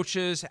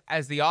approaches,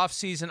 as the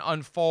offseason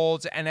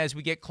unfolds, and as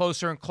we get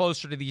closer and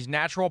closer to these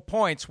natural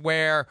points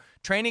where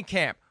training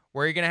camp,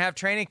 where you're going to have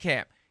training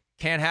camp,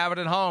 can't have it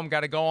at home,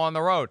 got to go on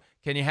the road.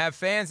 Can you have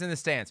fans in the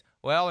stands?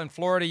 Well, in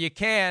Florida you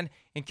can.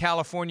 In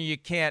California you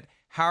can't.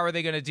 How are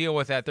they going to deal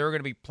with that? There are going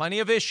to be plenty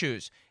of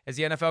issues as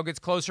the NFL gets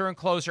closer and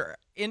closer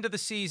into the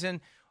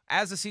season.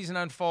 As the season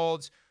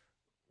unfolds,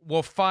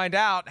 we'll find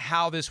out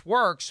how this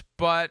works,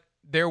 but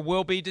there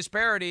will be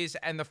disparities,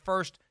 and the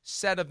first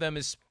set of them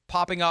is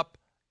popping up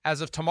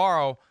as of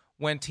tomorrow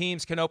when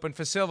teams can open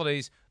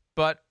facilities.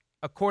 But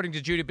according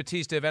to Judy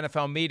Batista of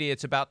NFL Media,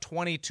 it's about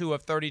 22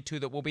 of 32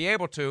 that will be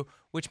able to,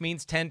 which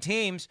means 10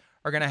 teams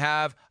are going to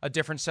have a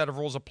different set of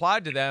rules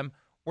applied to them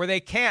where they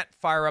can't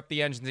fire up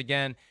the engines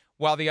again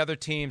while the other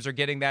teams are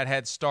getting that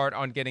head start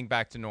on getting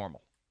back to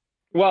normal.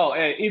 Well,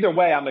 either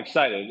way, I'm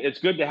excited. It's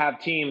good to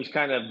have teams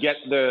kind of get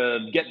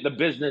the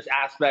business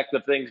aspect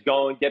of things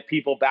going, get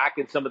people back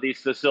in some of these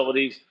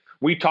facilities.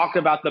 We talked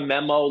about the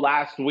memo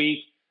last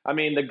week. I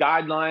mean, the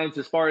guidelines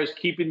as far as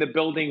keeping the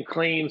building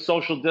clean,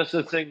 social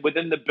distancing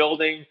within the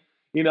building,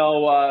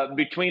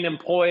 between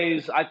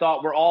employees, I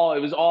thought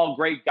it was all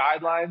great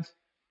guidelines.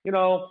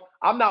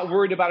 I'm not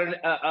worried about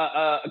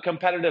a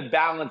competitive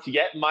balance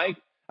yet, Mike.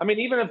 I mean,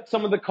 even if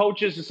some of the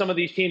coaches and some of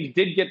these teams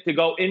did get to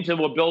go into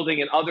a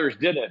building and others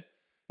didn't,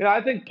 I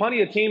think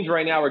plenty of teams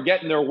right now are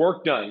getting their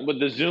work done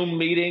with the Zoom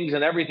meetings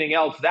and everything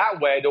else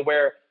that way, to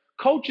where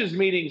coaches'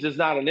 meetings is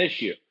not an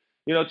issue.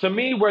 To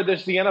me, where the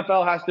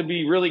NFL has to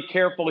be really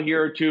careful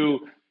here to,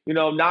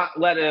 not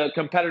let a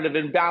competitive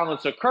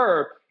imbalance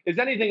occur is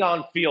anything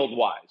on field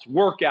wise,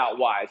 workout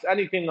wise,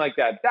 anything like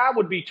that. That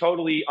would be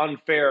totally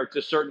unfair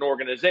to certain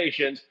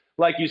organizations.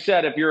 Like you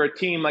said, if you're a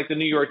team like the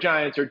New York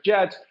Giants or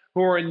Jets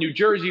who are in New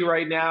Jersey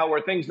right now,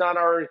 where things not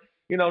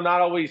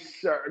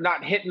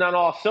hitting on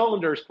all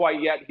cylinders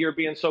quite yet here,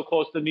 being so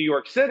close to New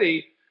York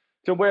City,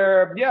 to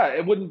where,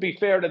 it wouldn't be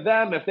fair to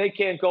them if they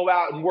can't go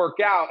out and work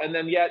out, and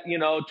then yet,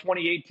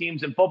 28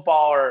 teams in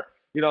football are,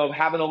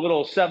 having a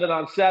little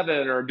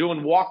 7-on-7 or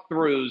doing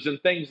walkthroughs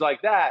and things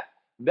like that.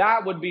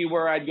 That would be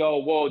where I'd go,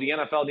 whoa, the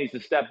NFL needs to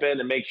step in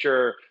and make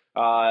sure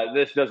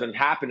this doesn't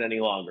happen any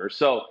longer.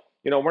 So,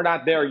 we're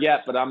not there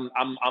yet, but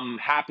I'm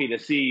happy to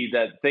see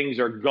that things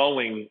are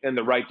going in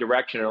the right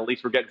direction, or at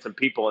least we're getting some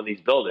people in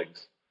these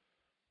buildings.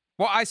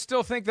 Well, I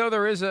still think, though,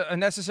 there is a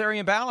necessary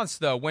imbalance,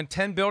 though, when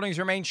 10 buildings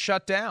remain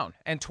shut down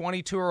and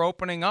 22 are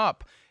opening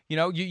up.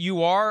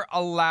 You are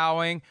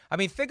allowing – I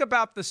mean, think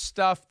about the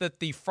stuff that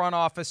the front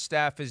office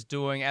staff is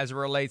doing as it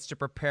relates to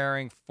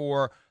preparing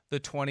for the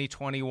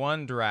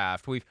 2021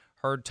 draft. We've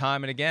heard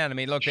time and again. I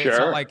mean, look, It's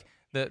not like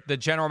the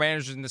general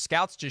managers and the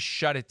scouts just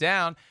shut it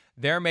down.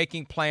 They're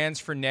making plans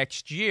for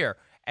next year.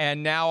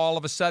 And now all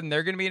of a sudden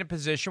they're going to be in a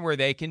position where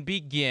they can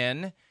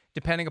begin,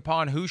 depending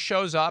upon who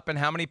shows up and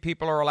how many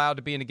people are allowed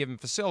to be in a given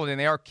facility. And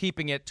they are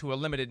keeping it to a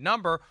limited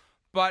number.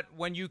 But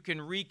when you can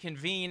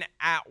reconvene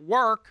at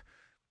work,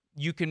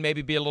 you can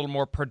maybe be a little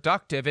more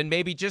productive, and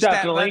maybe just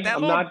that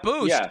little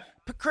boost. Yeah.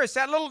 Chris,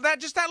 that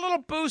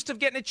little boost of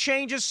getting a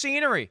change of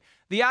scenery.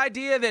 The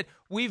idea that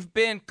we've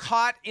been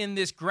caught in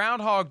this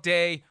Groundhog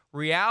Day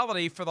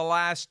reality for the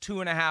last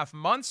 2.5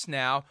 months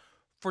now.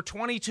 For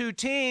 22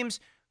 teams,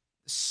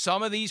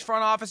 some of these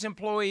front office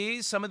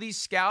employees, some of these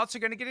scouts are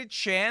going to get a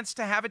chance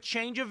to have a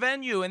change of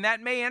venue, and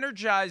that may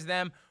energize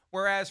them.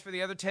 Whereas for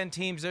the other 10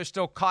 teams, they're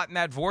still caught in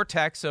that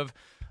vortex of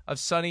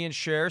Sonny and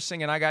Cher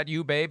singing "I Got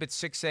You, Babe" at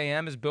 6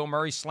 a.m. as Bill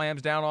Murray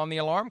slams down on the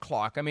alarm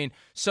clock. I mean,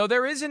 so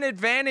there is an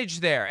advantage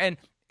there. And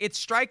it's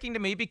striking to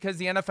me because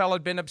the NFL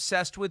had been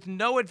obsessed with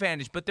no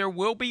advantage, but there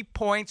will be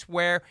points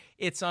where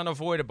it's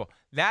unavoidable.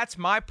 That's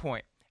my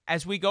point.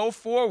 As we go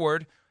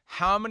forward,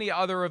 how many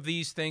other of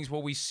these things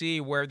will we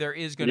see where there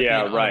is going to be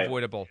an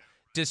unavoidable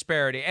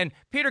disparity? And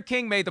Peter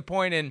King made the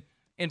point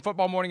in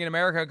Football Morning in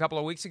America a couple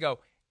of weeks ago.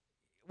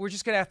 We're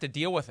just going to have to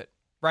deal with it,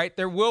 right?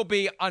 There will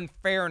be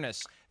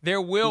unfairness. There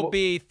will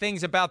be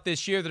things about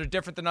this year that are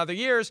different than other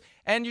years,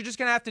 and you're just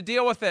going to have to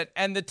deal with it.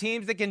 And the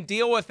teams that can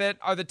deal with it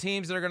are the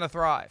teams that are going to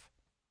thrive.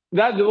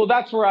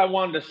 That's where I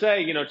wanted to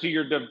say, to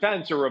your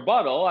defense or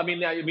rebuttal. I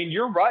mean,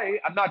 you're right.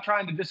 I'm not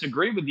trying to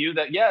disagree with you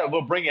that, it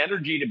will bring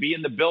energy to be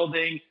in the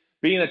building,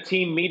 be in a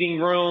team meeting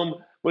room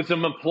with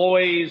some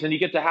employees, and you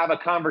get to have a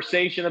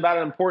conversation about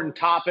an important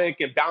topic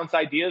and bounce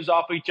ideas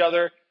off each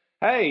other.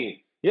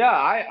 Hey, yeah,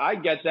 I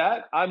get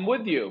that. I'm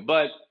with you.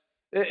 But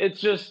it's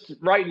just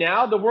right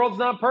now, the world's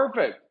not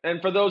perfect. And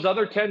for those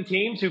other 10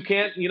 teams who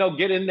can't,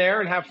 get in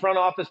there and have front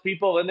office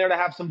people in there to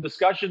have some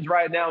discussions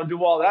right now and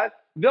do all that,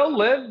 they'll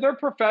live. They're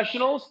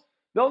professionals.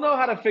 They'll know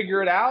how to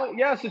figure it out.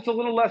 Yes, it's a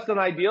little less than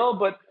ideal,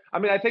 but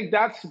I think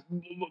that's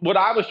what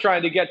I was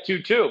trying to get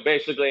to too,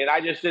 basically. And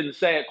I just didn't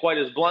say it quite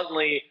as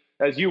bluntly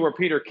as you or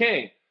Peter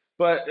King.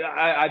 But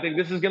I think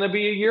this is going to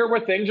be a year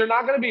where things are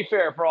not going to be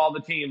fair for all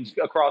the teams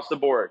across the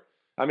board.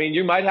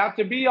 You might have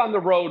to be on the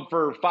road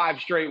for 5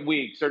 straight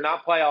weeks or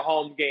not play a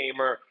home game,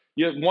 or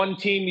one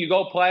team you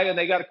go play and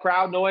they got a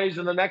crowd noise,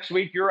 and the next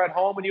week you're at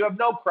home and you have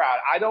no crowd.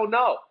 I don't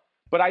know.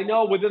 But I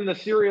know within the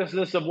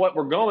seriousness of what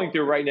we're going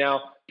through right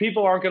now,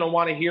 people aren't going to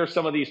want to hear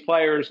some of these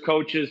players,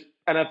 coaches,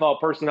 NFL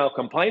personnel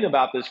complain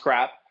about this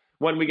crap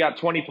when we got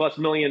 20+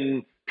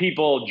 million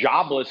people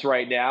jobless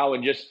right now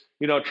and just,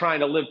 trying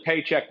to live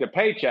paycheck to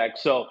paycheck.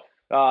 So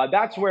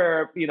that's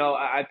where,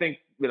 I think,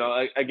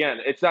 again,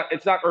 it's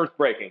not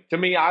earth-breaking. To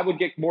me, I would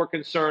get more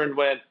concerned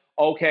when,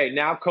 okay,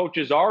 now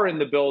coaches are in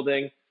the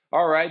building.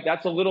 All right,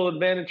 that's a little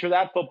advantage for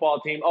that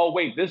football team. Oh,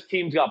 wait, this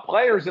team's got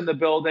players in the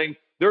building.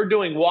 They're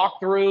doing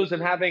walkthroughs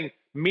and having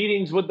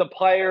meetings with the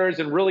players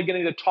and really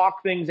getting to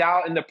talk things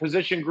out in the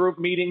position group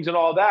meetings and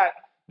all that.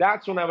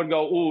 That's when I would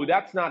go, ooh,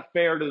 that's not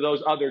fair to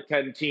those other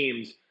 10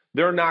 teams.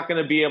 They're not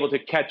going to be able to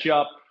catch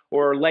up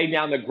or lay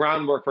down the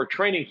groundwork for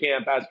training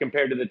camp as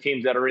compared to the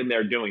teams that are in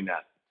there doing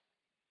that.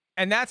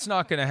 And that's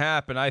not going to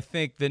happen. I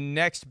think the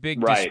next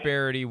big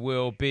disparity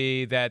will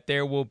be that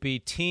there will be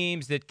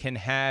teams that can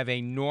have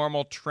a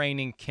normal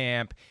training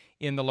camp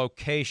in the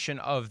location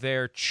of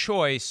their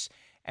choice,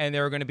 and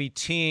there are going to be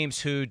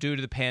teams who, due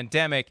to the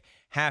pandemic,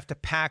 have to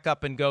pack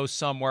up and go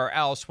somewhere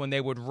else when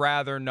they would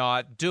rather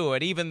not do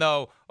it, even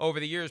though over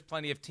the years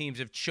plenty of teams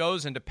have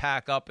chosen to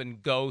pack up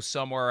and go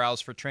somewhere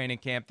else for training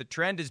camp. The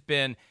trend has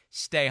been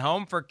stay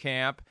home for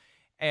camp,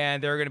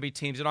 and there are going to be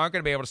teams that aren't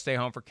going to be able to stay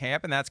home for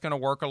camp, and that's going to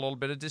work a little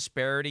bit of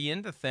disparity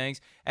into things.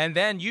 And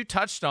then you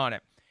touched on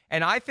it,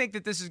 and I think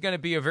that this is going to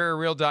be a very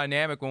real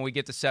dynamic when we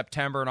get to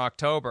September and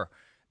October.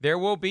 There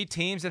will be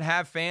teams that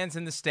have fans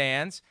in the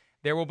stands.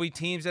 There will be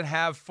teams that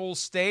have full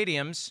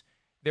stadiums.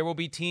 There will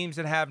be teams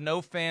that have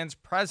no fans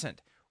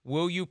present.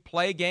 Will you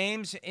play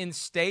games in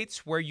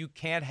states where you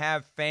can't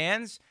have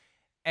fans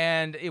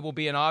and it will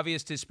be an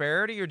obvious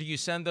disparity, or do you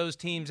send those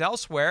teams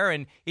elsewhere?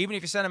 And even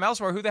if you send them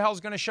elsewhere, who the hell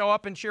is going to show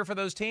up and cheer for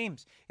those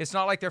teams? It's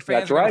not like their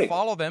fans are going to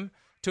follow them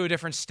to a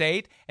different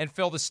state and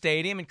fill the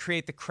stadium and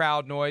create the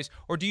crowd noise.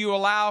 Or do you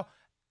allow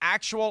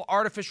actual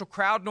artificial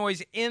crowd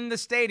noise in the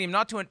stadium,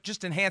 not to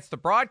just enhance the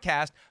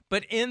broadcast,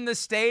 but in the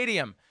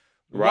stadium?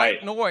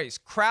 White noise,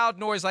 crowd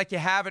noise like you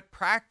have at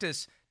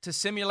practice to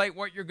simulate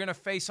what you're going to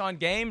face on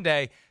game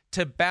day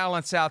to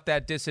balance out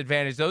that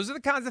disadvantage. Those are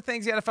the kinds of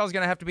things the NFL is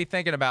going to have to be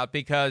thinking about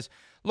because,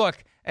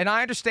 look, and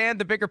I understand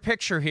the bigger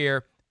picture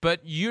here,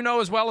 but you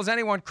know as well as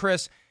anyone,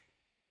 Chris,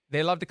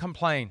 they love to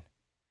complain.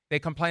 They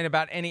complain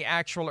about any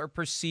actual or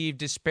perceived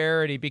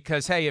disparity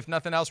because, hey, if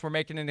nothing else, we're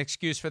making an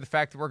excuse for the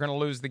fact that we're going to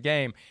lose the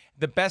game.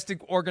 The best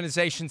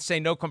organizations say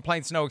no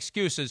complaints, no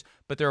excuses,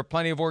 but there are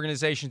plenty of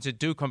organizations that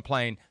do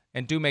complain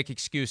and do make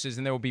excuses,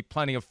 and there will be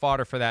plenty of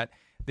fodder for that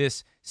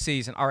this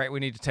season. All right, we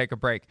need to take a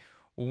break.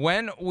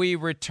 When we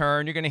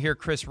return, you're going to hear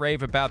Chris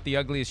rave about the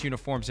ugliest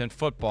uniforms in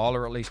football,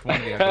 or at least one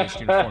of the ugliest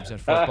uniforms in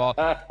football.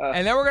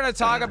 And then we're going to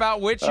talk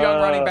about which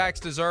young running backs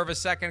deserve a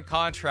second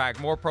contract.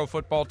 More Pro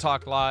Football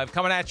Talk Live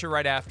coming at you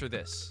right after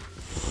this.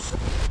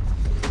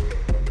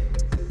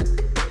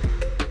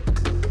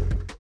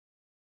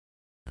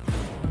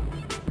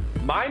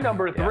 My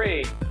number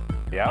 3,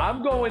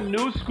 I'm going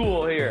new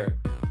school here.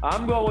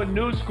 I'm going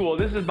new school.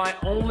 This is my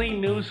only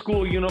new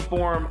school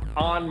uniform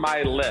on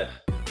my list.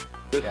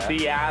 The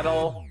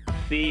Seattle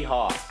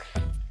Seahawks.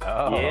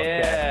 Oh,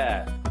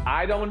 yeah. Okay.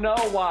 I don't know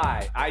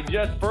why.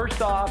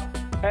 First off,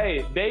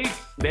 hey,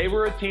 they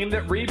were a team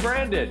that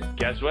rebranded.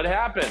 Guess what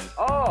happened?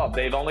 Oh,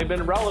 they've only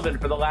been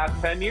relevant for the last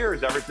 10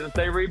 years, ever since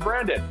they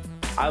rebranded.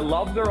 I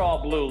love their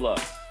all blue look.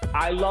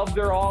 I love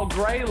their all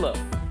gray look.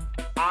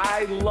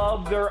 I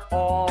love their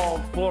all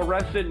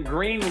fluorescent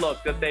green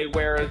look that they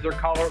wear as their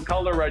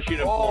color rush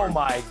uniform. Oh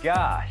my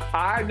gosh.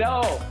 I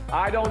know.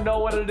 I don't know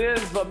what it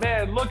is, but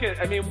man,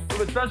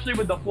 especially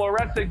with the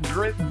fluorescent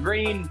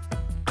green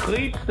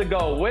cleats to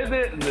go with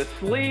it and the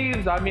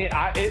sleeves. I mean,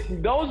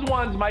 those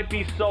ones might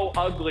be so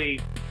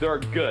ugly, they're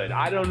good.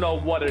 I don't know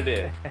what it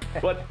is.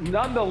 But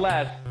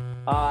nonetheless,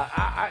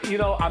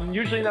 I'm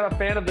usually not a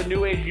fan of the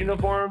new age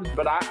uniforms,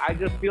 but I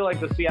just feel like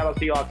the Seattle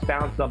Seahawks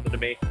found something to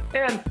me.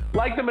 And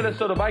like the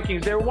Minnesota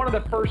Vikings, they were one of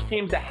the first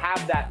teams to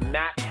have that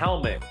matte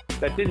helmet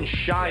that didn't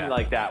shine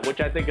like that, which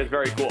I think is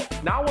very cool.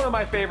 Not one of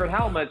my favorite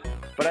helmets,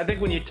 but I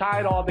think when you tie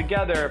it all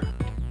together,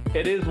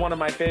 it is one of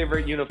my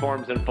favorite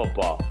uniforms in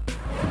football.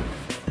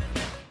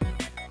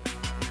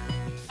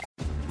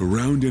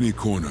 Around any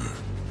corner,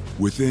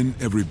 within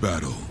every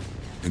battle,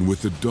 and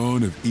with the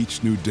dawn of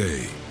each new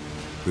day,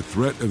 the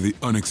threat of the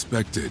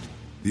unexpected,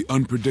 the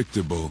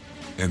unpredictable,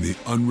 and the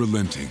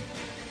unrelenting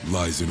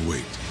lies in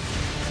wait.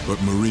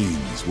 But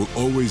Marines will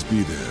always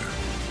be there.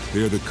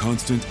 They are the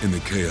constant in the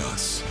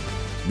chaos.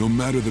 No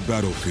matter the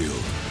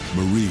battlefield,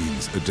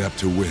 Marines adapt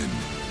to win,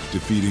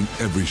 defeating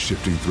every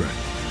shifting threat,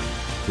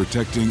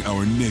 protecting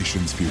our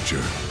nation's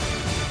future.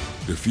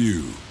 The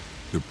few,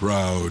 the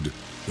proud,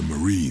 the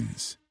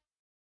Marines.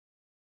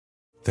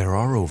 There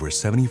are over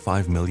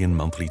 75 million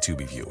monthly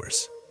Tubi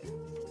viewers.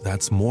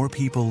 That's more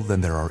people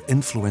than there are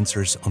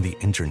influencers on the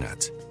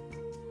internet,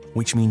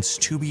 which means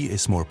Tubi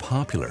is more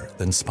popular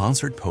than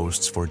sponsored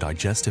posts for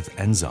digestive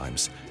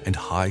enzymes and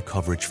high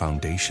coverage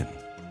foundation.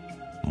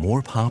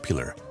 More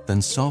popular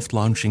than soft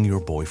launching your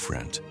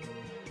boyfriend.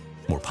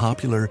 More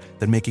popular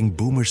than making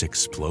boomers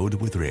explode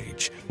with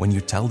rage when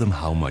you tell them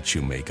how much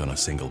you make on a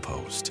single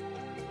post.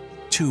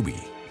 Tubi,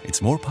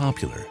 it's more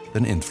popular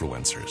than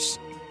influencers.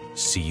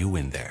 See you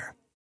in there.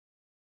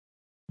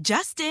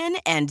 Just in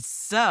and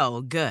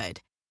so good.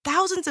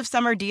 Thousands of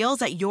summer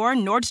deals at your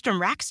Nordstrom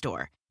Rack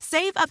store.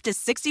 Save up to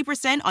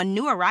 60% on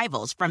new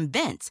arrivals from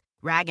Vince,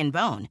 Rag &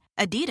 Bone,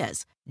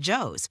 Adidas,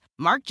 Joe's,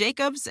 Marc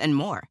Jacobs, and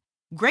more.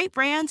 Great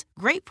brands,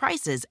 great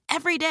prices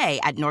every day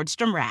at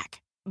Nordstrom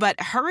Rack. But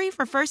hurry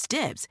for first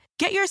dibs.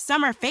 Get your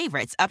summer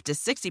favorites up to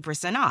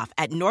 60% off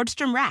at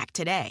Nordstrom Rack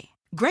today.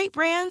 Great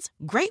brands,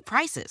 great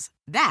prices.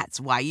 That's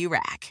why you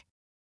rack.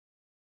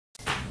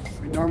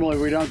 Normally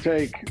we don't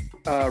take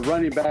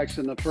running backs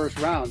in the first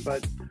round,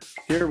 but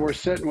here we're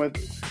sitting with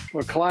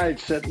Clyde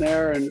sitting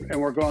there, and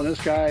we're going,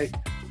 this guy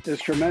is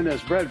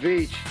tremendous. Brett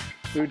Veach,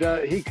 who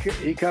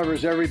he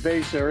covers every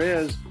base there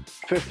is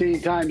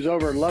 15 times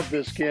over. Love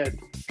this kid,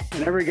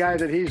 and every guy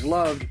that he's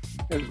loved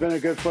has been a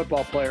good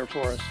football player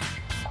for us.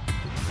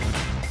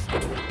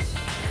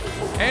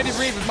 Andy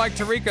Reid with Mike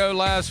Tirico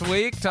last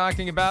week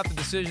talking about the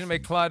decision to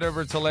make Clyde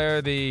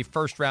Edwards-Helaire the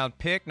first-round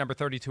pick, number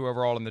 32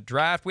 overall in the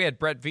draft. We had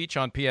Brett Veach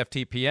on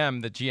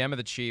PFTPM, the GM of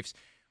the Chiefs,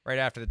 right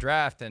after the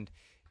draft, and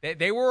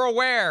they were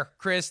aware,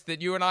 Chris,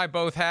 that you and I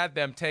both had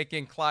them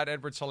taking Clyde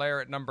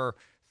Edwards-Helaire at number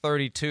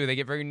 32. They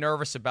get very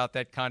nervous about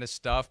that kind of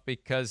stuff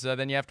because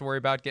then you have to worry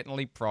about getting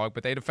leapfrog.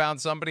 But they'd have found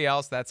somebody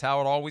else. That's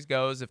how it always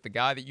goes. If the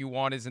guy that you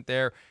want isn't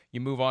there, you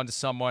move on to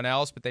someone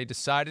else. But they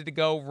decided to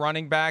go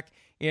running back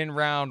in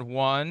round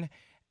one.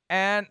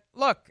 And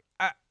look,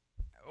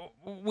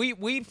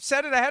 we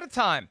said it ahead of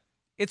time.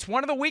 It's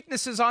one of the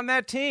weaknesses on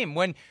that team.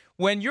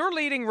 When your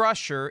leading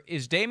rusher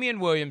is Damian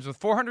Williams with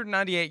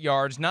 498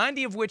 yards,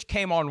 90 of which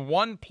came on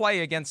one play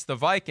against the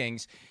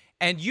Vikings,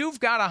 and you've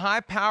got a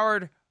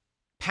high-powered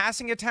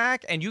passing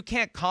attack and you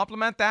can't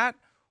complement that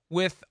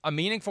with a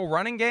meaningful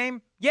running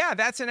game, yeah,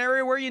 that's an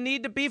area where you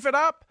need to beef it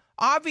up.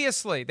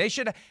 Obviously, they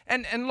should.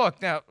 And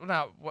look, now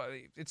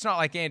it's not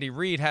like Andy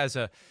Reid has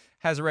a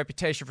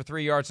reputation for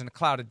 3 yards in a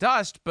cloud of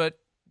dust, but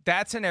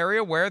that's an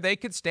area where they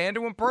could stand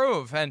to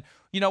improve. And,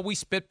 we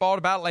spitballed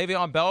about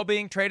Le'Veon Bell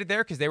being traded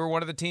there because they were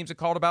one of the teams that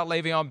called about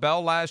Le'Veon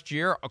Bell last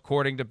year,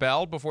 according to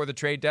Bell, before the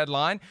trade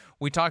deadline.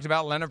 We talked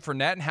about Leonard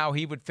Fournette and how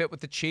he would fit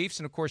with the Chiefs.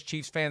 And, of course,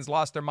 Chiefs fans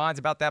lost their minds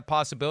about that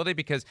possibility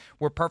because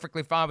we're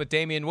perfectly fine with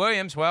Damian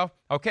Williams. Well,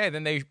 okay,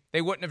 then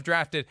they wouldn't have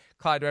drafted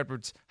Clyde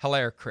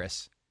Edwards-Helaire,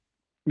 Chris.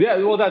 Yeah,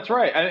 well, that's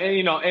right.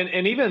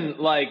 And even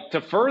like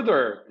to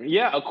further,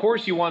 yeah, of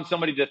course you want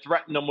somebody to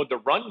threaten them with the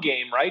run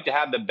game, right? To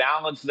have the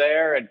balance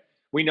there. And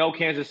we know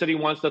Kansas City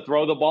wants to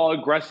throw the ball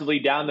aggressively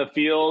down the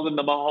field and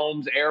the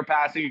Mahomes air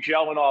passing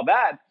show and all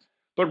that.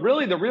 But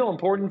really the real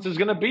importance is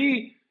going to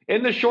be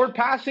in the short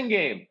passing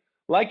game,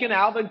 like in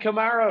Alvin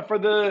Kamara for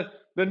the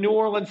New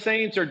Orleans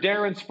Saints or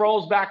Darren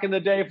Sproles back in the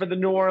day for the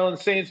New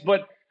Orleans Saints.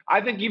 But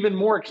I think even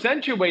more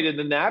accentuated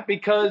than that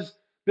because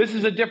this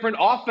is a different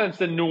offense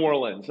than New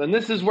Orleans. And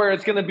this is where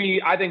it's going to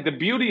be, I think, the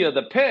beauty of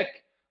the pick,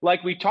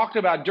 like we talked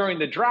about during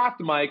the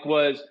draft, Mike,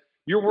 was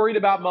you're worried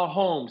about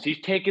Mahomes. He's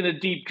taking a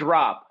deep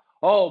drop.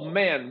 Oh,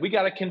 man, we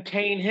got to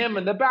contain him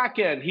in the back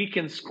end. He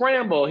can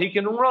scramble. He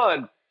can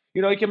run.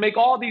 He can make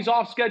all these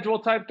off-schedule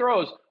type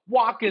throws.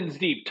 Watkins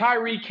deep,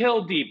 Tyreek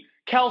Hill deep,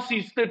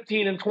 Kelsey's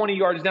 15 and 20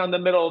 yards down the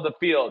middle of the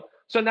field.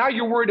 So now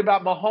you're worried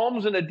about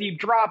Mahomes and a deep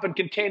drop and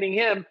containing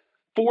him.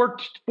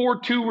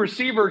 4-2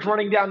 receivers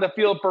running down the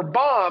field for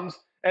bombs,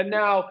 and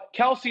now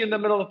Kelsey in the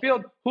middle of the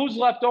field. Who's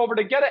left over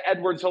to get it?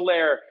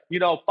 Edwards-Helaire,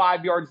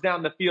 5 yards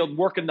down the field,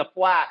 working the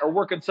flat or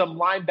working some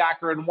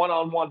linebacker in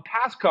one-on-one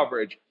pass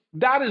coverage.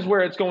 That is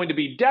where it's going to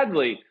be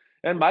deadly.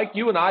 And Mike,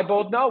 you and I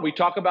both know, we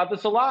talk about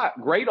this a lot.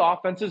 Great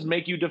offenses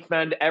make you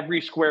defend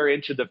every square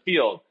inch of the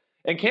field.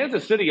 And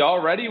Kansas City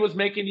already was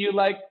making you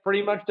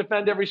pretty much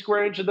defend every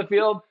square inch of the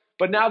field.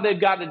 But now they've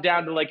gotten it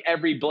down to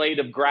every blade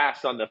of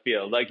grass on the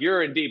field.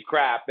 You're in deep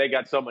crap. They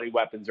got so many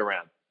weapons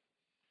around.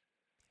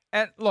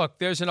 And look,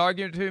 there's an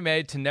argument to be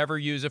made to never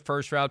use a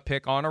first-round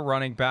pick on a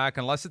running back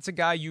unless it's a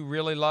guy you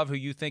really love who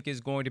you think is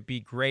going to be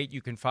great.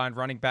 You can find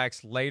running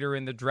backs later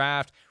in the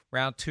draft,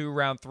 round 2,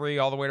 round 3,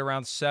 all the way to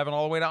round 7,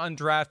 all the way to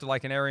undrafted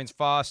like an Arian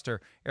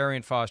Foster.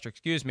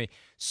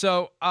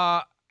 So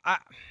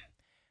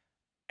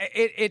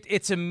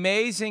it's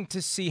amazing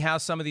to see how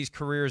some of these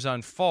careers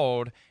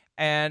unfold.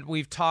 And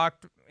we've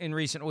talked in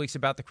recent weeks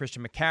about the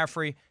Christian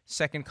McCaffrey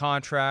second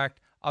contract,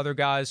 other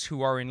guys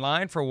who are in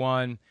line for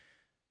one.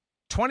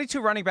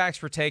 22 running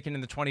backs were taken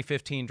in the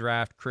 2015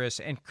 draft, Chris,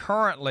 and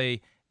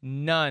currently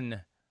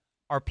none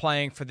are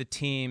playing for the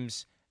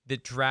teams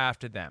that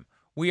drafted them.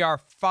 We are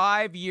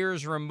 5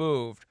 years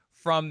removed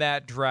from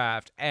that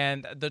draft,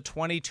 and the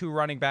 22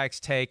 running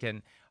backs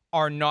taken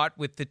are not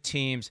with the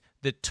teams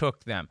that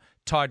took them.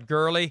 Todd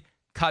Gurley,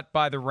 cut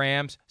by the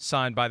Rams,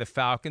 signed by the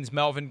Falcons.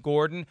 Melvin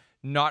Gordon,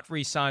 not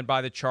re-signed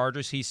by the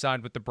Chargers. He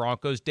signed with the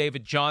Broncos.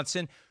 David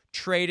Johnson,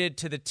 traded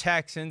to the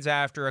Texans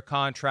after a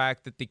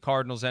contract that the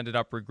Cardinals ended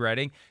up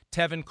regretting.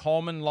 Tevin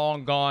Coleman,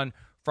 long gone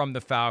from the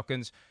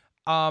Falcons.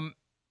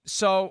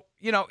 So,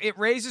 it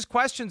raises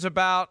questions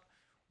about,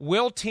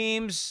 will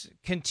teams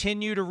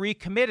continue to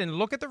recommit? And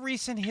look at the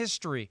recent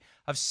history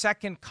of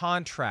second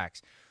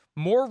contracts.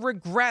 More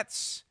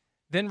regrets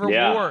than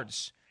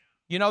rewards.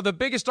 Yeah. The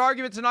biggest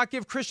argument to not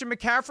give Christian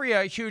McCaffrey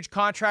a huge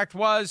contract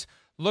was,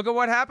 look at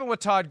what happened with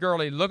Todd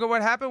Gurley. Look at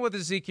what happened with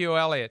Ezekiel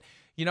Elliott.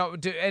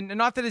 And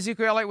not that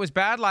Ezekiel Elliott was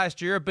bad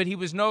last year, but he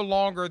was no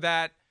longer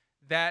that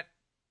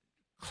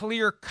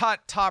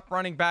clear-cut top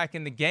running back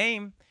in the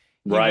game.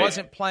 He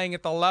wasn't playing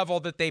at the level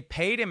that they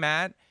paid him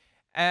at.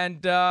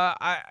 And,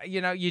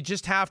 you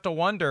just have to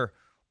wonder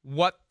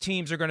what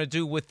teams are going to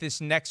do with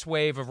this next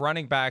wave of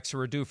running backs who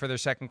are due for their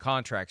second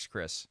contracts,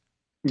 Chris.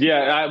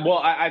 Yeah,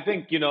 I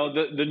think,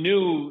 the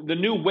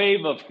new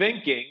wave of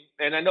thinking,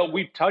 and I know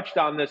we've touched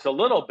on this a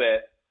little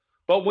bit,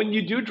 but when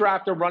you do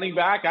draft a running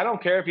back, I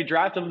don't care if you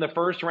draft him in the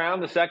first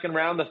round, the second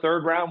round, the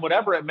third round,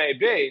 whatever it may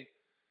be,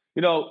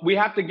 we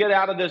have to get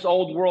out of this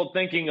old world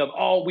thinking of,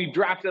 we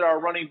drafted our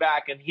running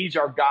back and he's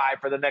our guy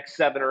for the next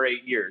 7 or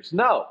 8 years.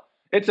 No,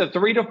 it's a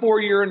 3 to 4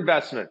 year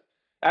investment.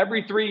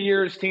 Every 3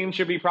 years, teams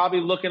should be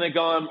probably looking at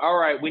going, all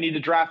right, we need to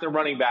draft a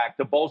running back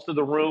to bolster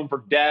the room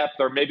for depth,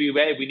 or maybe,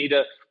 hey,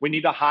 we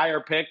need a higher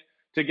pick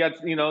to get,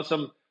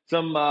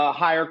 some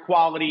higher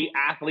quality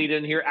athlete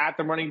in here at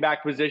the running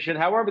back position.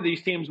 However,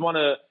 these teams want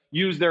to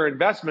use their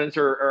investments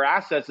or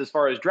assets as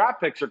far as draft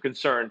picks are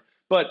concerned.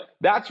 But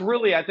that's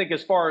really, I think,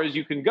 as far as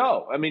you can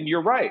go. I mean,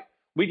 you're right.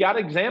 We got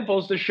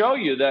examples to show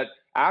you that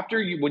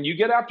when you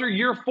get after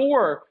year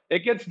 4, it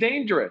gets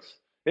dangerous.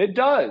 It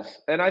does.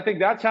 And I think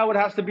that's how it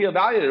has to be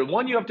evaluated.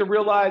 One, you have to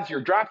realize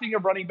you're drafting a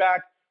running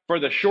back for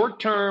the short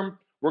term.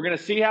 We're going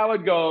to see how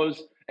it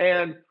goes.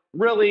 And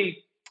really,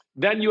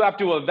 then you have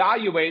to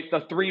evaluate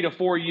the 3 to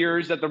 4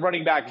 years that the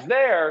running back's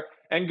there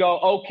and go,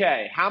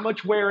 okay, how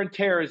much wear and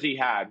tear has he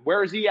had?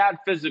 Where is he at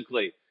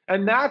physically?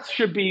 And that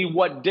should be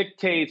what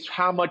dictates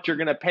how much you're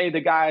going to pay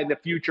the guy in the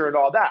future and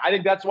all that. I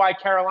think that's why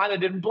Carolina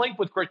didn't blink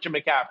with Christian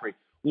McCaffrey.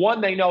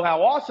 One, they know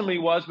how awesome he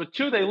was, but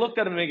two, they looked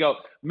at him and they go,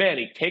 man,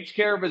 he takes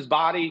care of his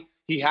body.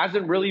 He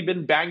hasn't really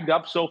been banged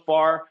up so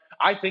far.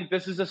 I think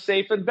this is a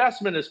safe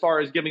investment as far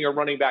as giving a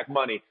running back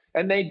money.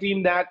 And they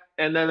deemed that,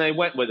 and then they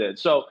went with it.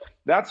 So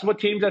that's what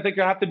teams, I think,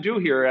 have to do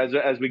here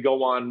as we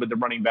go on with the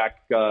running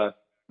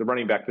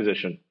back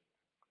position.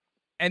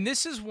 And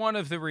this is one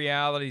of the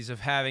realities of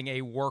having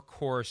a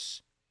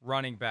workhorse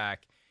running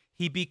back.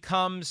 He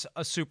becomes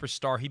a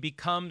superstar. He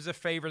becomes a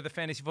favorite of the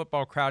fantasy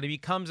football crowd. He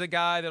becomes a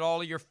guy that all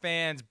of your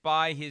fans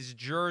buy his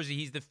jersey.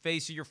 He's the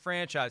face of your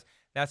franchise.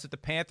 That's what the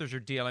Panthers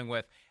are dealing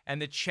with.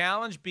 And the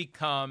challenge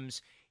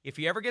becomes, if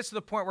he ever gets to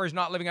the point where he's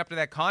not living up to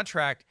that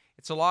contract,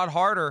 it's a lot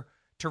harder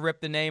to rip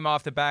the name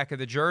off the back of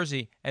the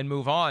jersey and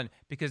move on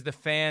because the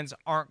fans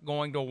aren't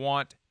going to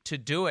want to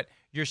do it.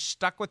 You're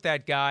stuck with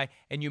that guy,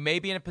 and you may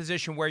be in a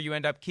position where you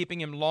end up keeping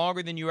him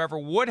longer than you ever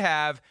would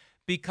have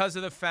because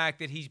of the fact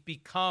that he's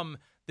become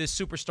this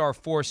superstar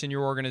force in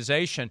your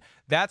organization.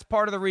 That's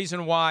part of the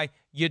reason why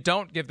you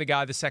don't give the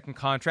guy the second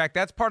contract.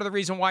 That's part of the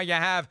reason why you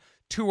have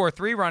 2 or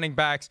 3 running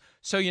backs,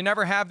 so you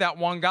never have that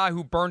one guy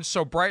who burns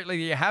so brightly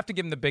that you have to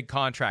give him the big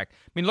contract.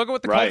 I mean, look at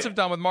what the Colts have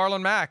done with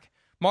Marlon Mack.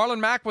 Marlon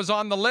Mack was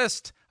on the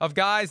list of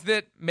guys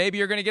that maybe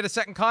you're going to get a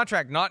second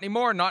contract. Not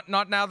anymore. Not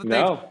now that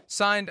they've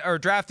signed or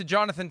drafted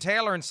Jonathan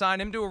Taylor and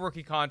signed him to a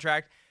rookie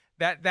contract.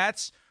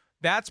 That's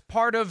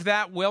part of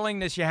that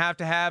willingness you have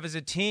to have as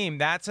a team.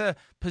 That's a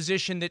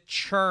position that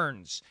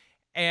churns.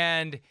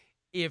 And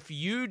if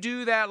you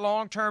do that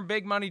long-term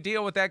big money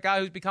deal with that guy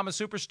who's become a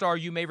superstar,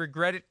 you may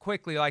regret it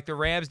quickly, like the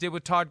Rams did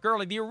with Todd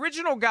Gurley. The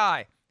original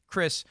guy,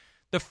 Chris,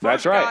 the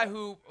first guy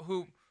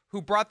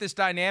who brought this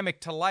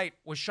dynamic to light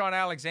was Shaun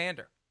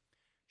Alexander.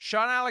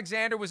 Shaun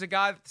Alexander was a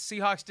guy that the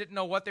Seahawks didn't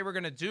know what they were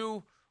going to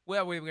do.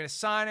 Well, we were going to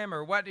sign him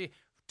or what.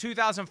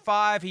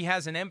 2005, he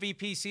has an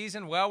MVP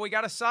season. Well, we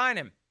got to sign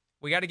him.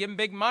 We got to give him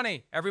big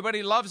money.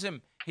 Everybody loves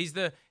him. He's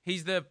the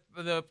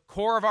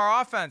core of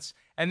our offense.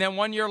 And then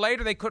 1 year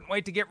later, they couldn't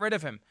wait to get rid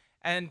of him.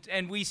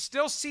 And we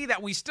still see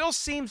that. We still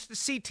seem to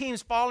see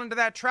teams fall into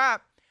that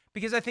trap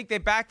because I think they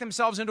back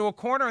themselves into a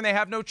corner and they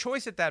have no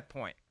choice at that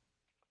point.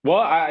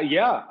 Well,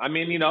 yeah. I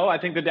mean, I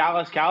think the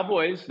Dallas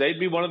Cowboys, they'd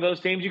be one of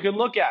those teams you could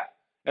look at.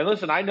 And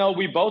listen, I know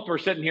we both were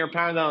sitting here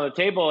pounding on the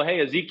table,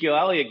 hey, Ezekiel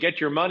Elliott, get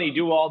your money,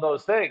 do all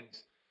those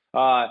things.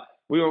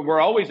 We're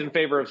always in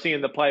favor of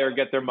seeing the player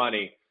get their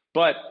money.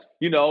 But,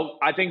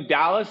 I think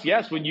Dallas,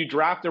 yes, when you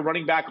draft a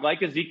running back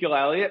like Ezekiel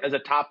Elliott as a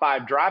top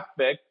 5 draft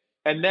pick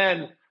and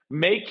then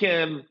make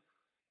him,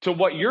 to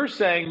what you're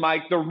saying,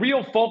 Mike, the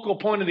real focal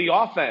point of the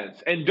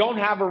offense and don't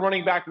have a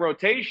running back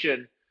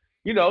rotation,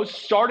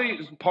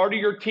 starting part of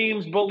your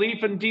team's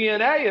belief in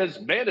DNA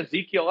is, man,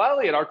 Ezekiel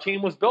Elliott, our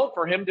team was built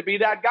for him to be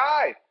that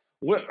guy.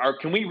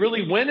 Can we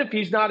really win if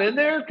he's not in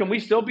there? Can we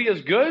still be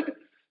as good?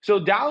 So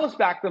Dallas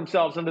backed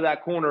themselves into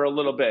that corner a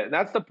little bit, and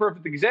that's the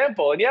perfect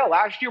example. And, yeah,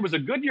 last year was a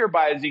good year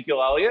by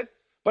Ezekiel Elliott,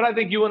 but I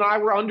think you and I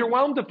were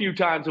underwhelmed a few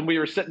times when we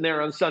were sitting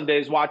there on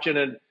Sundays watching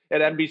at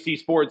NBC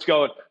Sports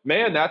going,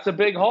 man, that's a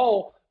big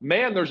hole.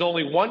 Man, there's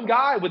only one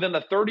guy within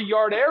the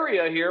 30-yard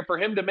area here for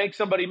him to make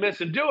somebody miss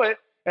and do it,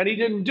 and he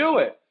didn't do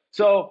it.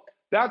 So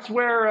that's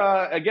where,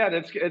 again,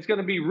 it's going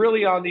to be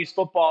really on these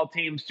football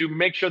teams to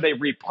make sure they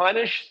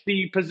replenish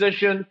the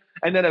position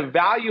and then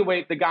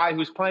evaluate the guy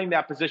who's playing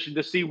that position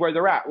to see where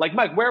they're at. Like,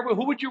 Mike,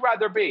 who would you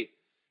rather be?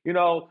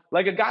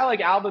 Like a guy like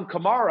Alvin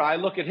Kamara, I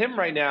look at him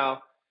right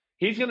now.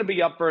 He's going to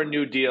be up for a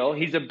new deal.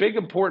 He's a big,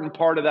 important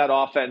part of that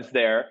offense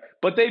there.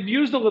 But they've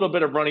used a little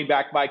bit of running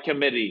back by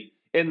committee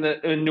in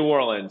New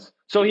Orleans.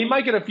 So he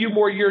might get a few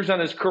more years on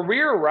his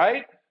career,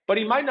 right? But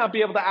he might not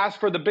be able to ask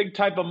for the big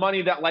type of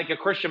money that like a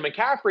Christian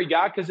McCaffrey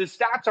got because his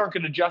stats aren't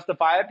going to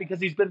justify it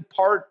because he's been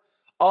part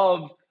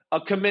of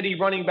a committee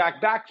running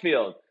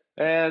backfield.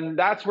 And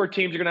that's where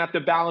teams are going to have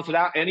to balance it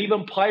out. And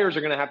even players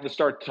are going to have to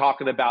start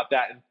talking about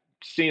that and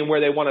seeing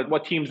where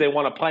what teams they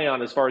want to play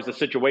on as far as the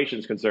situation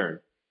is concerned.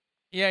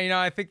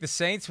 Yeah, I think the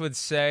Saints would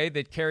say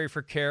that carry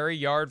for carry,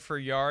 yard for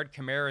yard,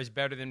 Kamara is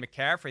better than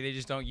McCaffrey. They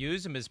just don't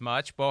use him as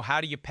much. Well, how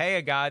do you pay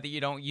a guy that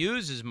you don't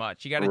use as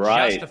much? You got to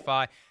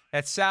justify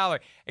that salary.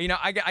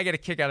 I get a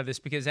kick out of this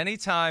because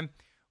anytime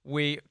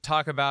we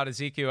talk about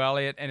Ezekiel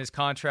Elliott and his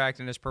contract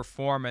and his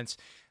performance,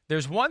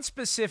 there's one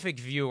specific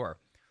viewer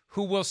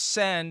who will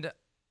send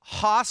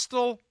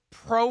hostile,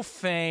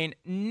 profane,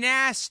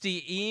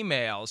 nasty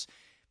emails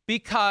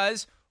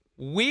because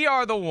we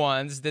are the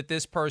ones that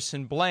this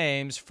person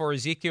blames for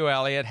Ezekiel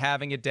Elliott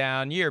having a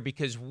down year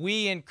because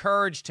we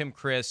encouraged him,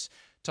 Chris,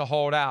 to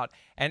hold out.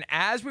 And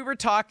as we were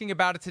talking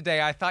about it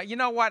today, I thought, you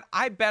know what?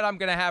 I bet I'm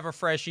going to have a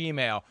fresh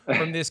email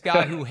from this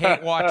guy who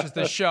hate watches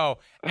the show.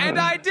 And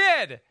I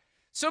did.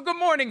 So good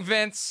morning,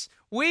 Vince.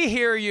 We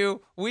hear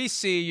you, we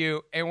see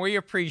you, and we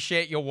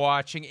appreciate you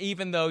watching,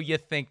 even though you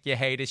think you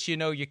hate us. You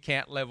know you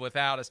can't live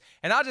without us.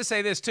 And I'll just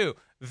say this, too.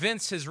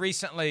 Vince has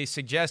recently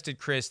suggested,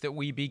 Chris, that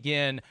we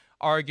begin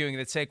arguing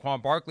that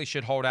Saquon Barkley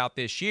should hold out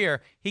this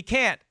year. He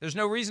can't. There's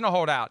no reason to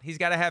hold out. He's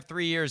got to have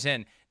 3 years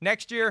in.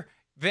 Next year,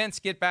 Vince,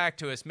 get back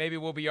to us. Maybe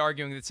we'll be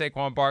arguing that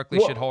Saquon Barkley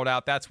should hold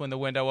out. That's when the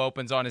window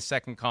opens on his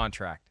second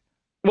contract.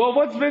 Well,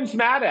 what's Vince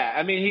mad at?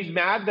 I mean, he's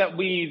mad that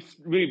we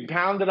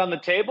pounded on the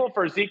table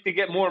for Zeke to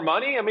get more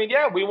money. I mean,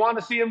 yeah, we want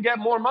to see him get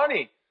more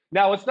money.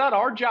 Now, it's not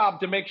our job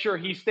to make sure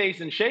he stays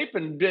in shape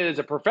and is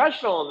a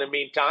professional in the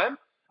meantime.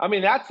 I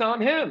mean, that's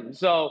on him.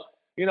 So,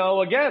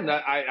 again,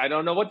 I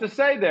don't know what to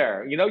say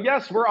there.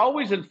 Yes, we're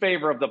always in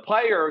favor of the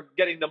player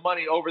getting the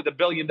money over the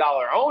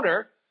billion-dollar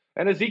owner.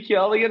 And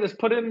Ezekiel Elliott has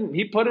put in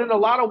a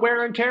lot of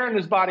wear and tear in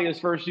his body his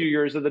first few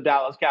years of the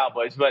Dallas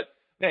Cowboys. But,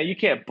 man, you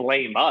can't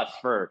blame us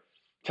for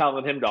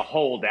telling him to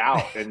hold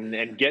out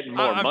and getting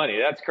more money.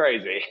 That's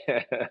crazy.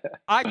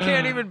 I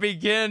can't even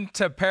begin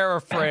to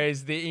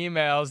paraphrase the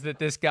emails that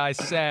this guy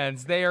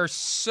sends. They are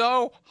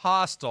so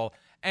hostile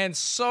and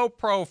so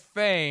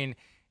profane.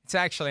 It's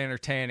actually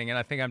entertaining, and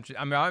I think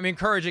I'm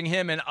encouraging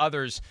him and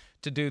others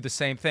to do the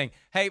same thing.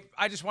 Hey,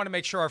 I just want to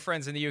make sure our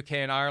friends in the UK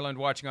and Ireland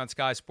watching on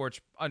Sky Sports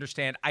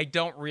understand I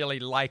don't really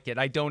like it.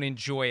 I don't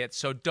enjoy it,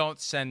 so don't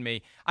send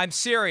me. I'm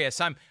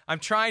serious. I'm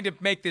trying to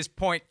make this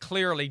point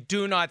clearly.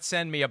 Do not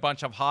send me a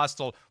bunch of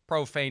hostile,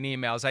 profane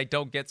emails. I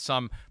don't get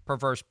some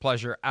perverse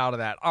pleasure out of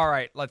that. All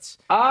right, let's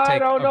take a break. I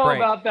don't know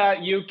about that,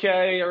 UK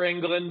or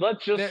England.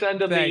 Let's just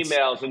send them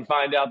emails and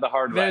find out the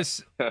hard way.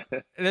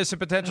 There's some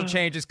potential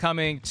changes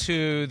coming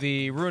to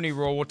the Rooney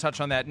Rule. We'll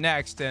touch on that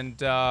next, and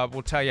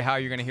we'll tell you how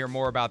you're going to hear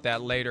more about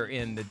that later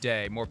in the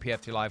day. More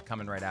PFT Live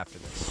coming right after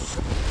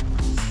this.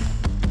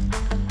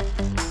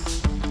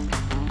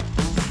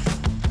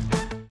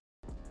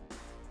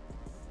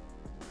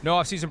 No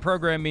offseason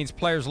program means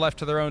players left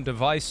to their own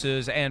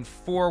devices, and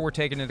 4 were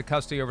taken into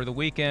custody over the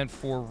weekend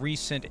for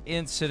recent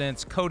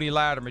incidents. Cody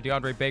Latimer,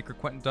 DeAndre Baker,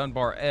 Quentin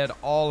Dunbar, Ed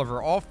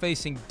Oliver, all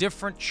facing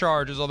different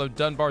charges, although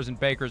Dunbar's and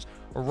Baker's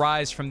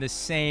arise from the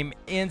same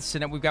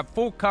incident. We've got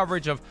full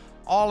coverage of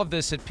all of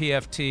this at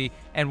PFT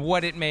and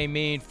what it may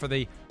mean for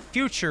the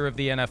future of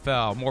the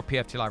NFL. More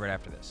PFT Live right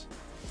after this.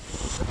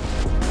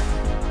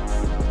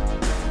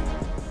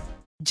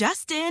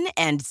 Just in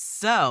and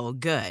so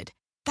good.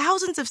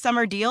 Thousands of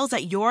summer deals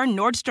at your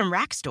Nordstrom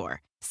Rack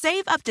store.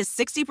 Save up to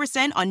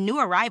 60% on new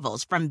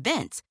arrivals from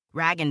Vince,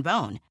 Rag &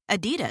 Bone,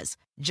 Adidas,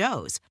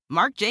 Joe's,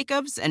 Marc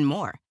Jacobs, and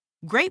more.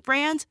 Great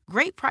brands,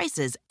 great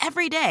prices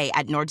every day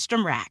at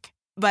Nordstrom Rack.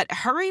 But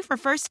hurry for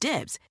first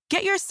dibs.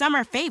 Get your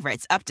summer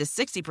favorites up to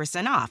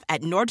 60% off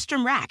at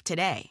Nordstrom Rack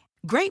today.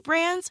 Great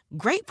brands,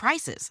 great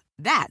prices.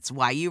 That's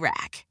why you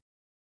rack.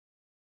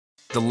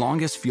 The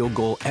longest field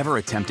goal ever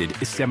attempted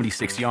is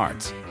 76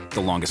 yards.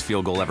 The longest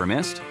field goal ever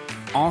missed?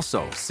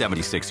 Also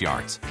 76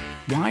 yards.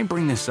 Why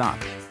bring this up?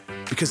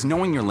 Because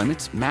knowing your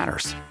limits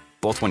matters,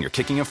 both when you're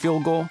kicking a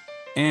field goal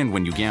and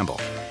when you gamble.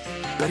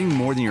 Betting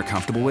more than you're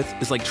comfortable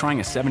with is like trying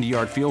a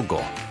 70-yard field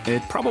goal.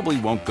 It probably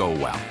won't go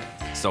well.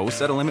 So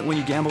set a limit when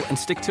you gamble and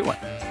stick to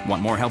it.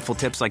 Want more helpful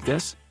tips like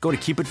this? Go to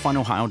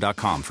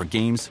keepitfunohio.com for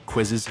games,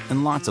 quizzes,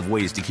 and lots of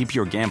ways to keep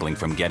your gambling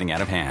from getting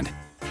out of hand.